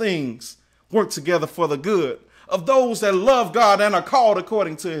all things work together for the good of those that love God and are called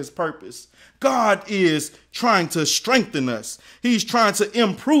according to his purpose. God is trying to strengthen us. He's trying to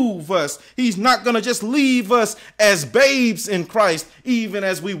improve us. He's not going to just leave us as babes in Christ, even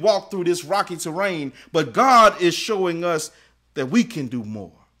as we walk through this rocky terrain. But God is showing us that we can do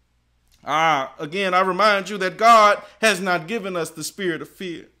more. Again, I remind you that God has not given us the spirit of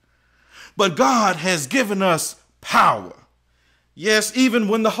fear, but God has given us power. Yes, even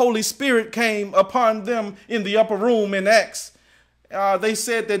when the Holy Spirit came upon them in the upper room in Acts, they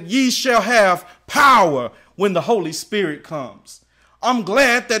said that ye shall have power when the Holy Spirit comes. I'm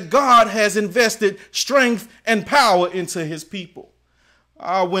glad that God has invested strength and power into his people.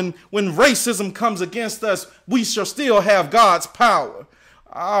 When racism comes against us, we shall still have God's power.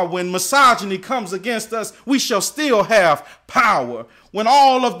 When misogyny comes against us, we shall still have power. When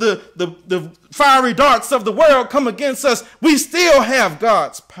all of the fiery darts of the world come against us, we still have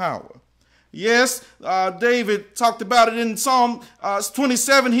God's power. Yes, David talked about it in Psalm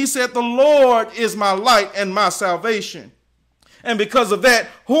 27. He said, the Lord is my light and my salvation. And because of that,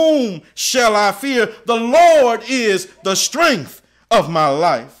 whom shall I fear? The Lord is the strength of my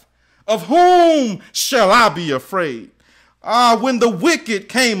life. Of whom shall I be afraid? When the wicked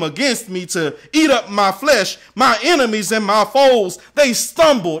came against me to eat up my flesh, my enemies and my foes, they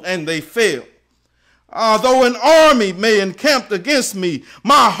stumbled and they fell. Though an army may encamp against me,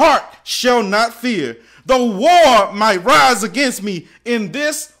 my heart shall not fear. Though war might rise against me, in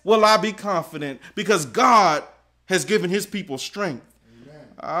this will I be confident, because God has given his people strength.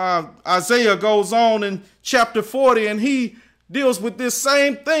 Isaiah goes on in chapter 40, and he deals with this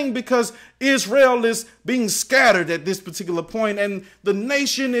same thing because Israel is being scattered at this particular point and the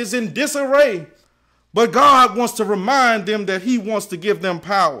nation is in disarray. But God wants to remind them that he wants to give them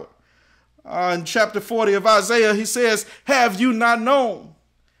power. In chapter 40 of Isaiah, he says, have you not known?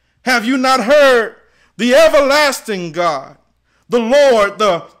 Have you not heard? The everlasting God, the Lord,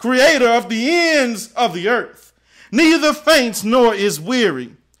 the creator of the ends of the earth, neither faints nor is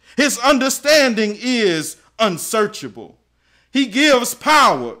weary. His understanding is unsearchable. He gives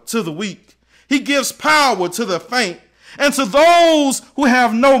power to the weak. He gives power to the faint. And to those who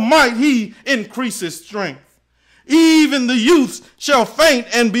have no might, he increases strength. Even the youths shall faint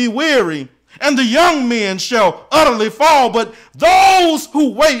and be weary, and the young men shall utterly fall. But those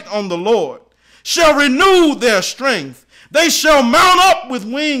who wait on the Lord shall renew their strength. They shall mount up with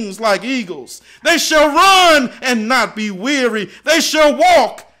wings like eagles. They shall run and not be weary. They shall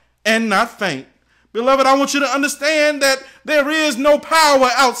walk and not faint. Beloved, I want you to understand that there is no power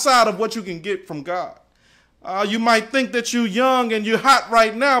outside of what you can get from God. You might think that you're young and you're hot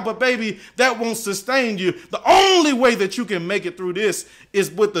right now, but baby, that won't sustain you. The only way that you can make it through this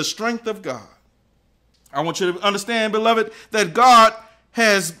is with the strength of God. I want you to understand, beloved, that God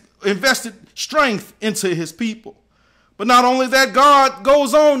has invested strength into his people. But not only that, God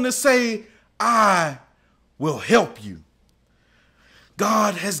goes on to say, I will help you.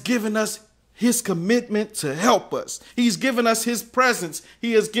 God has given us his commitment to help us. He's given us his presence.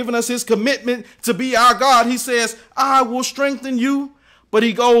 He has given us his commitment to be our God. He says, I will strengthen you. But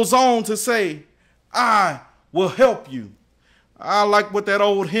he goes on to say, I will help you. I like what that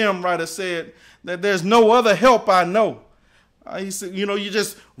old hymn writer said, that there's no other help I know. He said, you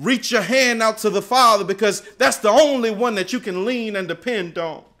just reach your hand out to the Father because that's the only one that you can lean and depend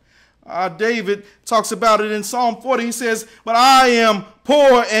on. David talks about it in Psalm 40. He says, but I am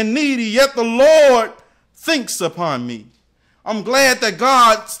poor and needy, yet the Lord thinks upon me. I'm glad that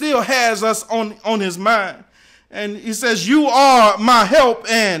God still has us on his mind. And he says, you are my help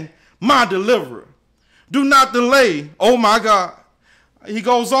and my deliverer. Do not delay, oh my God. He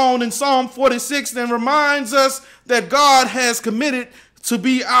goes on in Psalm 46 and reminds us that God has committed to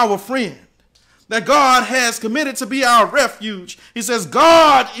be our friend. That God has committed to be our refuge. He says,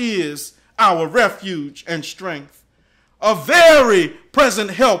 God is our refuge and strength, a very present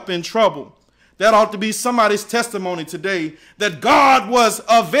help in trouble. That ought to be somebody's testimony today, that God was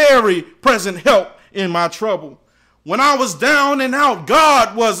a very present help in my trouble. When I was down and out,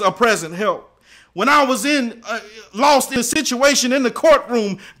 God was a present help. When I was lost in a situation in the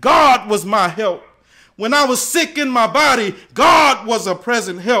courtroom, God was my help. When I was sick in my body, God was a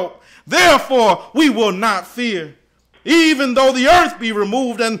present help. Therefore, we will not fear. Even though the earth be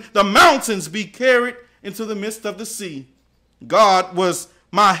removed and the mountains be carried into the midst of the sea. God was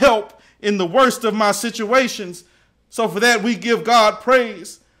my help in the worst of my situations. So for that, we give God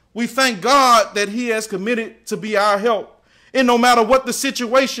praise. We thank God that he has committed to be our help. And no matter what the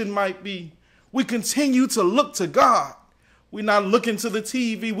situation might be, we continue to look to God. We're not looking to the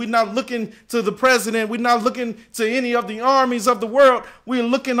TV. We're not looking to the president. We're not looking to any of the armies of the world. We're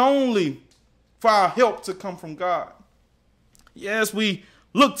looking only for our help to come from God. Yes, we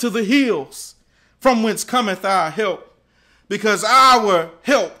look to the hills from whence cometh our help, because our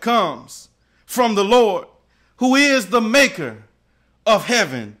help comes from the Lord, who is the maker of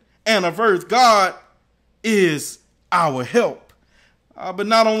heaven and of earth. God is our help. But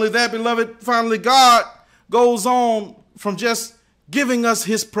not only that, beloved, finally, God goes on from just giving us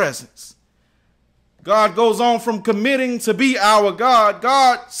his presence. God goes on from committing to be our God.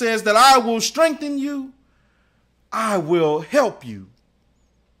 God says that I will strengthen you. I will help you.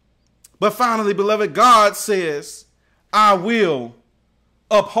 But finally, beloved, God says, I will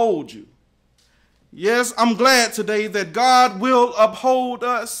uphold you. Yes, I'm glad today that God will uphold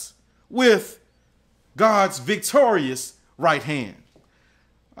us with God's victorious right hand.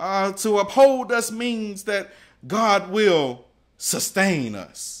 To uphold us means that God will sustain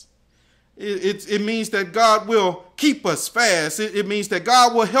us. It means that God will keep us fast. It means that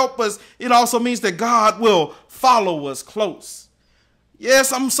God will help us. It also means that God will follow us close.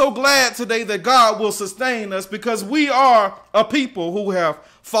 Yes, I'm so glad today that God will sustain us, because we are a people who have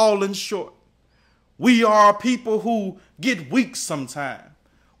fallen short. We are a people who get weak sometimes.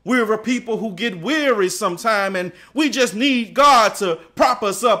 We're a people who get weary sometimes, and we just need God to prop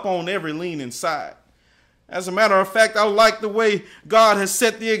us up on every leaning side. As a matter of fact, I like the way God has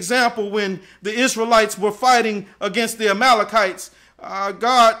set the example when the Israelites were fighting against the Amalekites.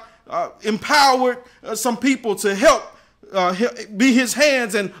 God empowered some people to help be his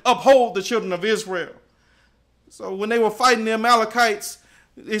hands and uphold the children of Israel. So when they were fighting the Amalekites,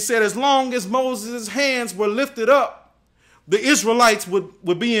 they said as long as Moses' hands were lifted up, the Israelites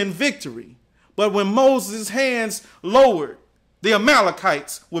would be in victory. But when Moses' hands lowered, the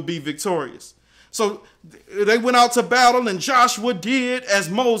Amalekites would be victorious. So they went out to battle, and Joshua did as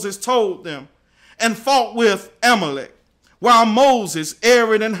Moses told them and fought with Amalek, while Moses,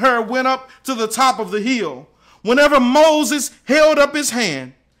 Aaron, and Hur went up to the top of the hill. Whenever Moses held up his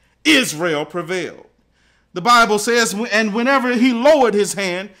hand, Israel prevailed. The Bible says, and whenever he lowered his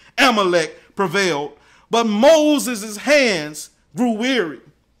hand, Amalek prevailed. But Moses' hands grew weary.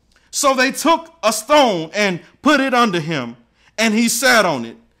 So they took a stone and put it under him, and he sat on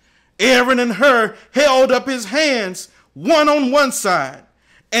it. Aaron and Hur held up his hands, one on one side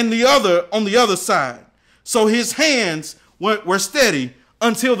and the other on the other side. So his hands were steady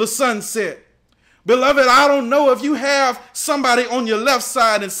until the sun set. Beloved, I don't know if you have somebody on your left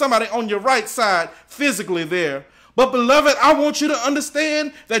side and somebody on your right side physically there. But beloved, I want you to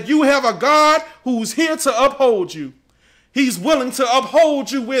understand that you have a God who's here to uphold you. He's willing to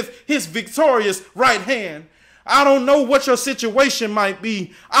uphold you with his victorious right hand. I don't know what your situation might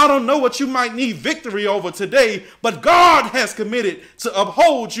be. I don't know what you might need victory over today, but God has committed to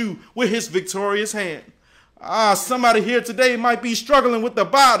uphold you with his victorious hand. Somebody here today might be struggling with the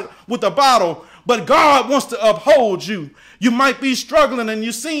bottle, but God wants to uphold you. You might be struggling and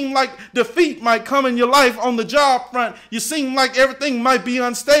you seem like defeat might come in your life on the job front. You seem like everything might be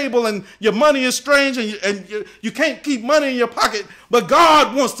unstable and your money is strange and you can't keep money in your pocket, but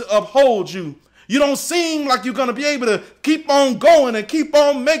God wants to uphold you. You don't seem like you're going to be able to keep on going and keep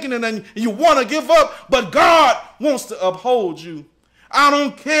on making it, and you want to give up, but God wants to uphold you. I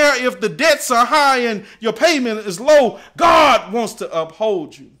don't care if the debts are high and your payment is low. God wants to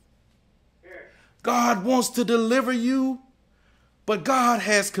uphold you. God wants to deliver you, but God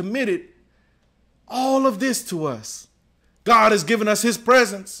has committed all of this to us. God has given us his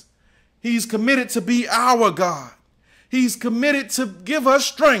presence. He's committed to be our God. He's committed to give us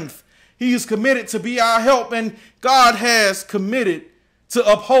strength. He is committed to be our help, and God has committed to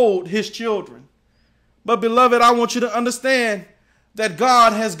uphold his children. But beloved, I want you to understand that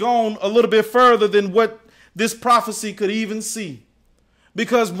God has gone a little bit further than what this prophecy could even see.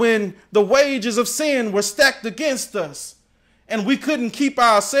 Because when the wages of sin were stacked against us and we couldn't keep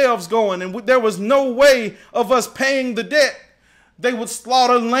ourselves going and there was no way of us paying the debt, they would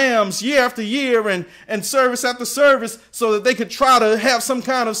slaughter lambs year after year and service after service so that they could try to have some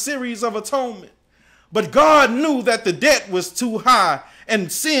kind of series of atonement. But God knew that the debt was too high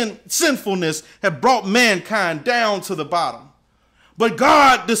and sinfulness had brought mankind down to the bottom. But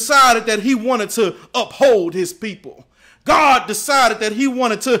God decided that he wanted to uphold his people. God decided that he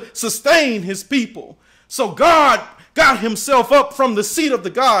wanted to sustain his people. So God got himself up from the seat of the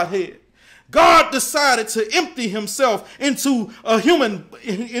Godhead. God decided to empty himself into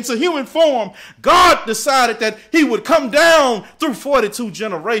human form. God decided that he would come down through 42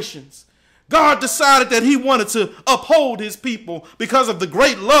 generations. God decided that he wanted to uphold his people because of the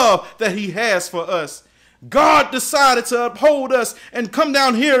great love that he has for us. God decided to uphold us and come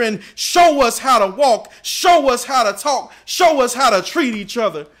down here and show us how to walk, show us how to talk, show us how to treat each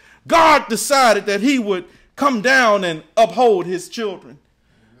other. God decided that he would come down and uphold his children.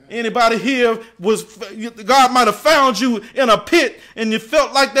 Anybody here God might have found you in a pit and you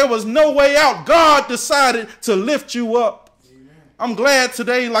felt like there was no way out. God decided to lift you up. I'm glad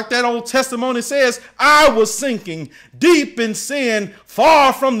today, like that old testimony says, I was sinking deep in sin,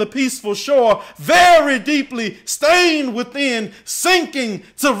 far from the peaceful shore, very deeply stained within, sinking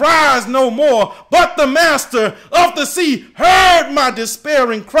to rise no more. But the master of the sea heard my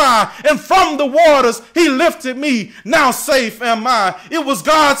despairing cry, and from the waters he lifted me. Now safe am I. It was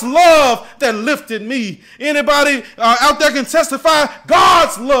God's love that lifted me. Anybody out there can testify?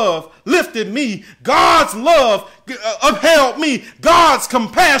 God's love lifted me. God's love upheld me. God's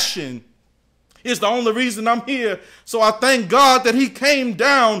compassion is the only reason I'm here. So I thank God that he came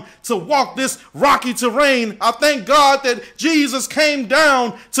down to walk this rocky terrain. I thank God that Jesus came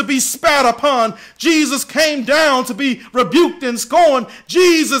down to be spat upon. Jesus came down to be rebuked and scorned.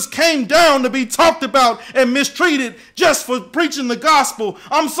 Jesus came down to be talked about and mistreated just for preaching the gospel.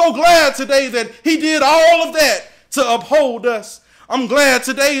 I'm so glad today that he did all of that to uphold us. I'm glad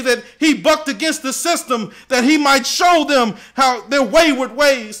today that he bucked against the system that he might show them how their wayward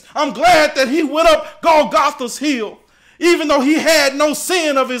ways. I'm glad that he went up Golgotha's hill. Even though he had no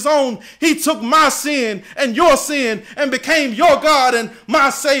sin of his own, he took my sin and your sin and became your God and my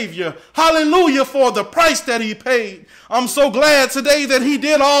Savior. Hallelujah for the price that he paid. I'm so glad today that he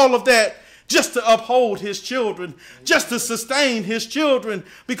did all of that just to uphold his children, just to sustain his children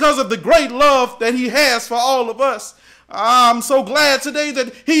because of the great love that he has for all of us. I'm so glad today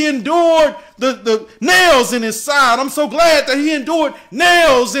that he endured the nails in his side. I'm so glad that he endured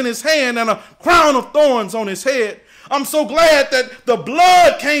nails in his hand and a crown of thorns on his head. I'm so glad that the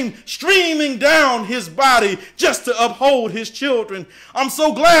blood came streaming down his body just to uphold his children. I'm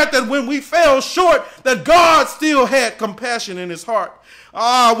so glad that when we fell short, that God still had compassion in his heart.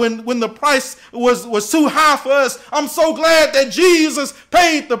 When the price was too high for us, I'm so glad that Jesus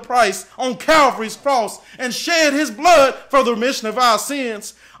paid the price on Calvary's cross and shed his blood for the remission of our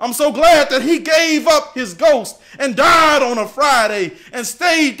sins. I'm so glad that he gave up his ghost and died on a Friday and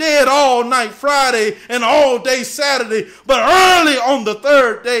stayed dead all night Friday and all day Saturday. But early on the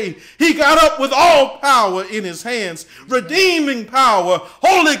third day, he got up with all power in his hands, redeeming power,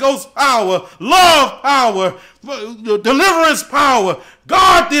 Holy Ghost power, love power, deliverance power.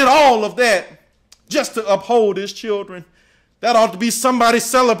 God did all of that just to uphold his children. That ought to be somebody's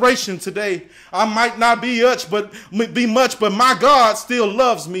celebration today. I might not be much, but my God still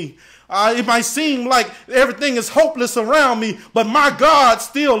loves me. It might seem like everything is hopeless around me, but my God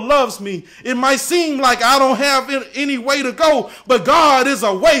still loves me. It might seem like I don't have any way to go, but God is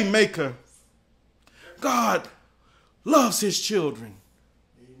a way maker. God loves his children.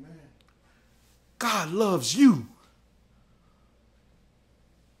 Amen. God loves you.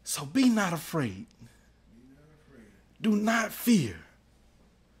 So be not afraid. Do not fear,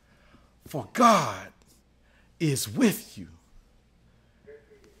 for God is with you.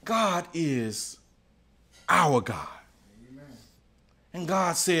 God is our God. Amen. And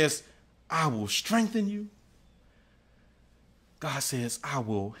God says, I will strengthen you. God says, I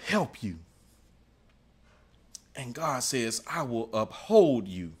will help you. And God says, I will uphold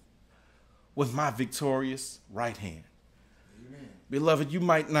you with my victorious right hand. Amen. Beloved, you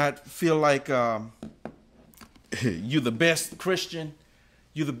might not feel like you're the best Christian,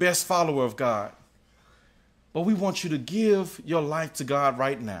 you're the best follower of God. But we want you to give your life to God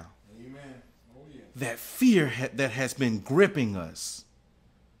right now. Amen. Oh, yeah. That fear that has been gripping us,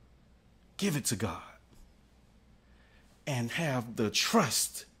 give it to God. And have the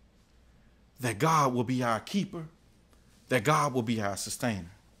trust that God will be our keeper, that God will be our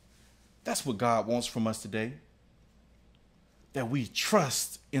sustainer. That's what God wants from us today. That we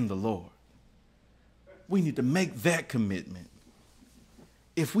trust in the Lord. We need to make that commitment.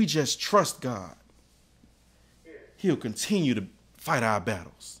 If we just trust God, he'll continue to fight our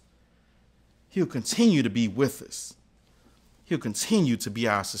battles. He'll continue to be with us. He'll continue to be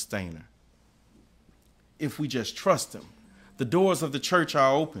our sustainer. If we just trust him. The doors of the church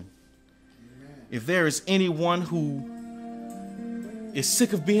are open. Amen. If there is anyone who is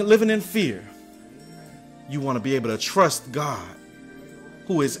sick of living in fear. You want to be able to trust God,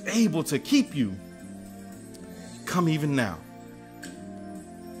 who is able to keep you. Come even now.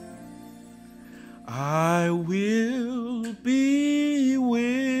 I will be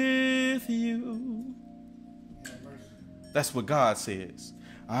with you. That's what God says.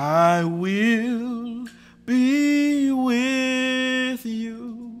 I will be with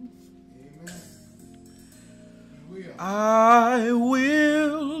you. I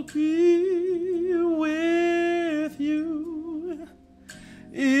will be with you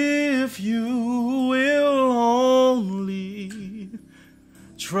if you will only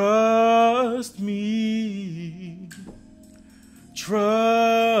trust me.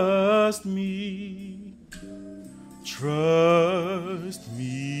 Trust me. Trust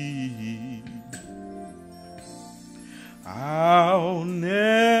me. I'll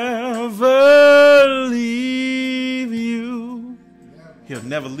never leave you. He'll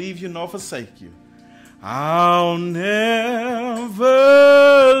never leave you nor forsake you. I'll never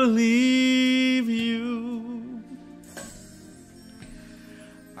leave you.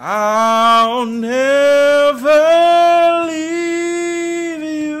 I'll never leave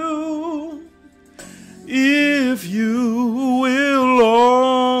you if you will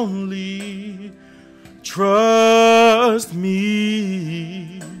only trust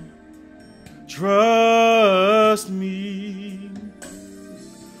me. Trust me.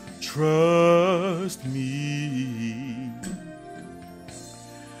 Trust me.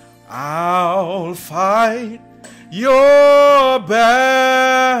 I'll fight your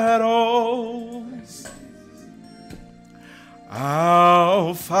battles.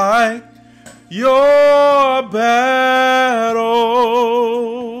 I'll fight your battles.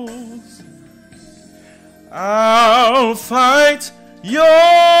 I'll fight your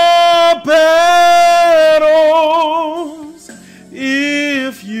battles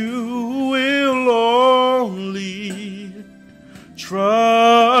if you will only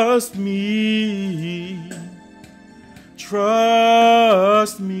trust me.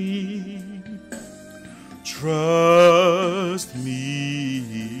 Trust me. Trust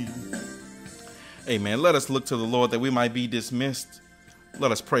me. Amen. Let us look to the Lord that we might be dismissed.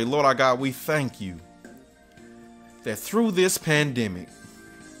 Let us pray. Lord our God, we thank you that through this pandemic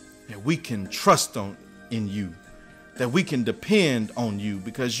that we can trust in you, that we can depend on you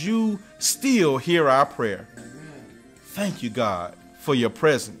because you still hear our prayer. Thank you, God, for your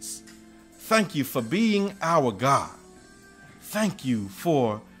presence. Thank you for being our God. Thank you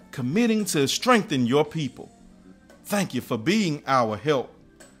for committing to strengthen your people. Thank you for being our help.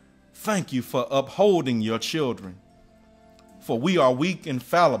 Thank you for upholding your children. For we are weak and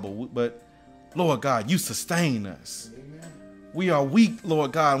fallible, but Lord God, you sustain us. Amen. We are weak,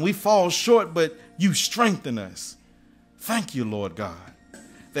 Lord God, and we fall short, but you strengthen us. Thank you, Lord God,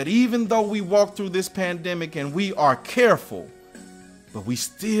 that even though we walk through this pandemic and we are careful, but we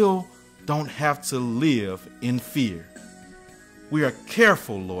still don't have to live in fear. We are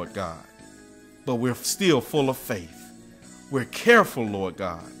careful, Lord God, but we're still full of faith. We're careful, Lord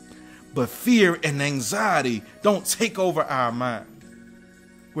God, but fear and anxiety don't take over our mind.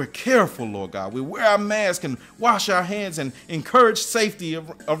 We're careful, Lord God. We wear our mask and wash our hands and encourage safety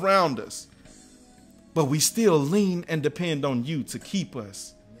around us. But we still lean and depend on you to keep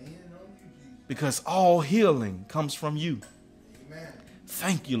us. Because all healing comes from you. Amen.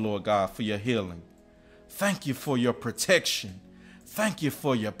 Thank you, Lord God, for your healing. Thank you for your protection. Thank you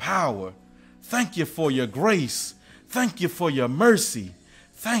for your power. Thank you for your grace. Thank you for your mercy.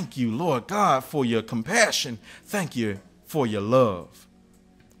 Thank you, Lord God, for your compassion. Thank you for your love.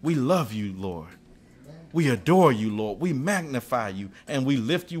 We love you, Lord. We adore you, Lord. We magnify you and we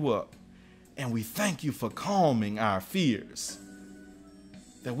lift you up. And we thank you for calming our fears,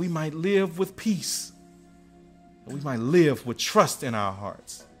 that we might live with peace, that we might live with trust in our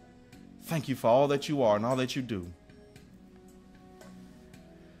hearts. Thank you for all that you are and all that you do.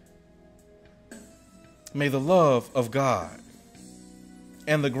 May the love of God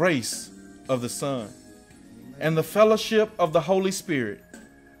and the grace of the Son and the fellowship of the Holy Spirit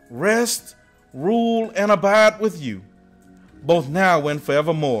rest, rule, and abide with you, both now and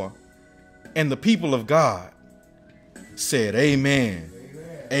forevermore. And the people of God said, Amen,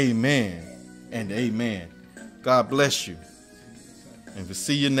 amen, and amen. God bless you. And we'll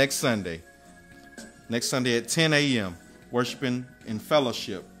see you next Sunday. Next Sunday at 10 a.m., worshiping in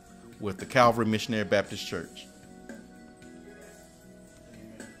fellowship with the Calvary Missionary Baptist Church.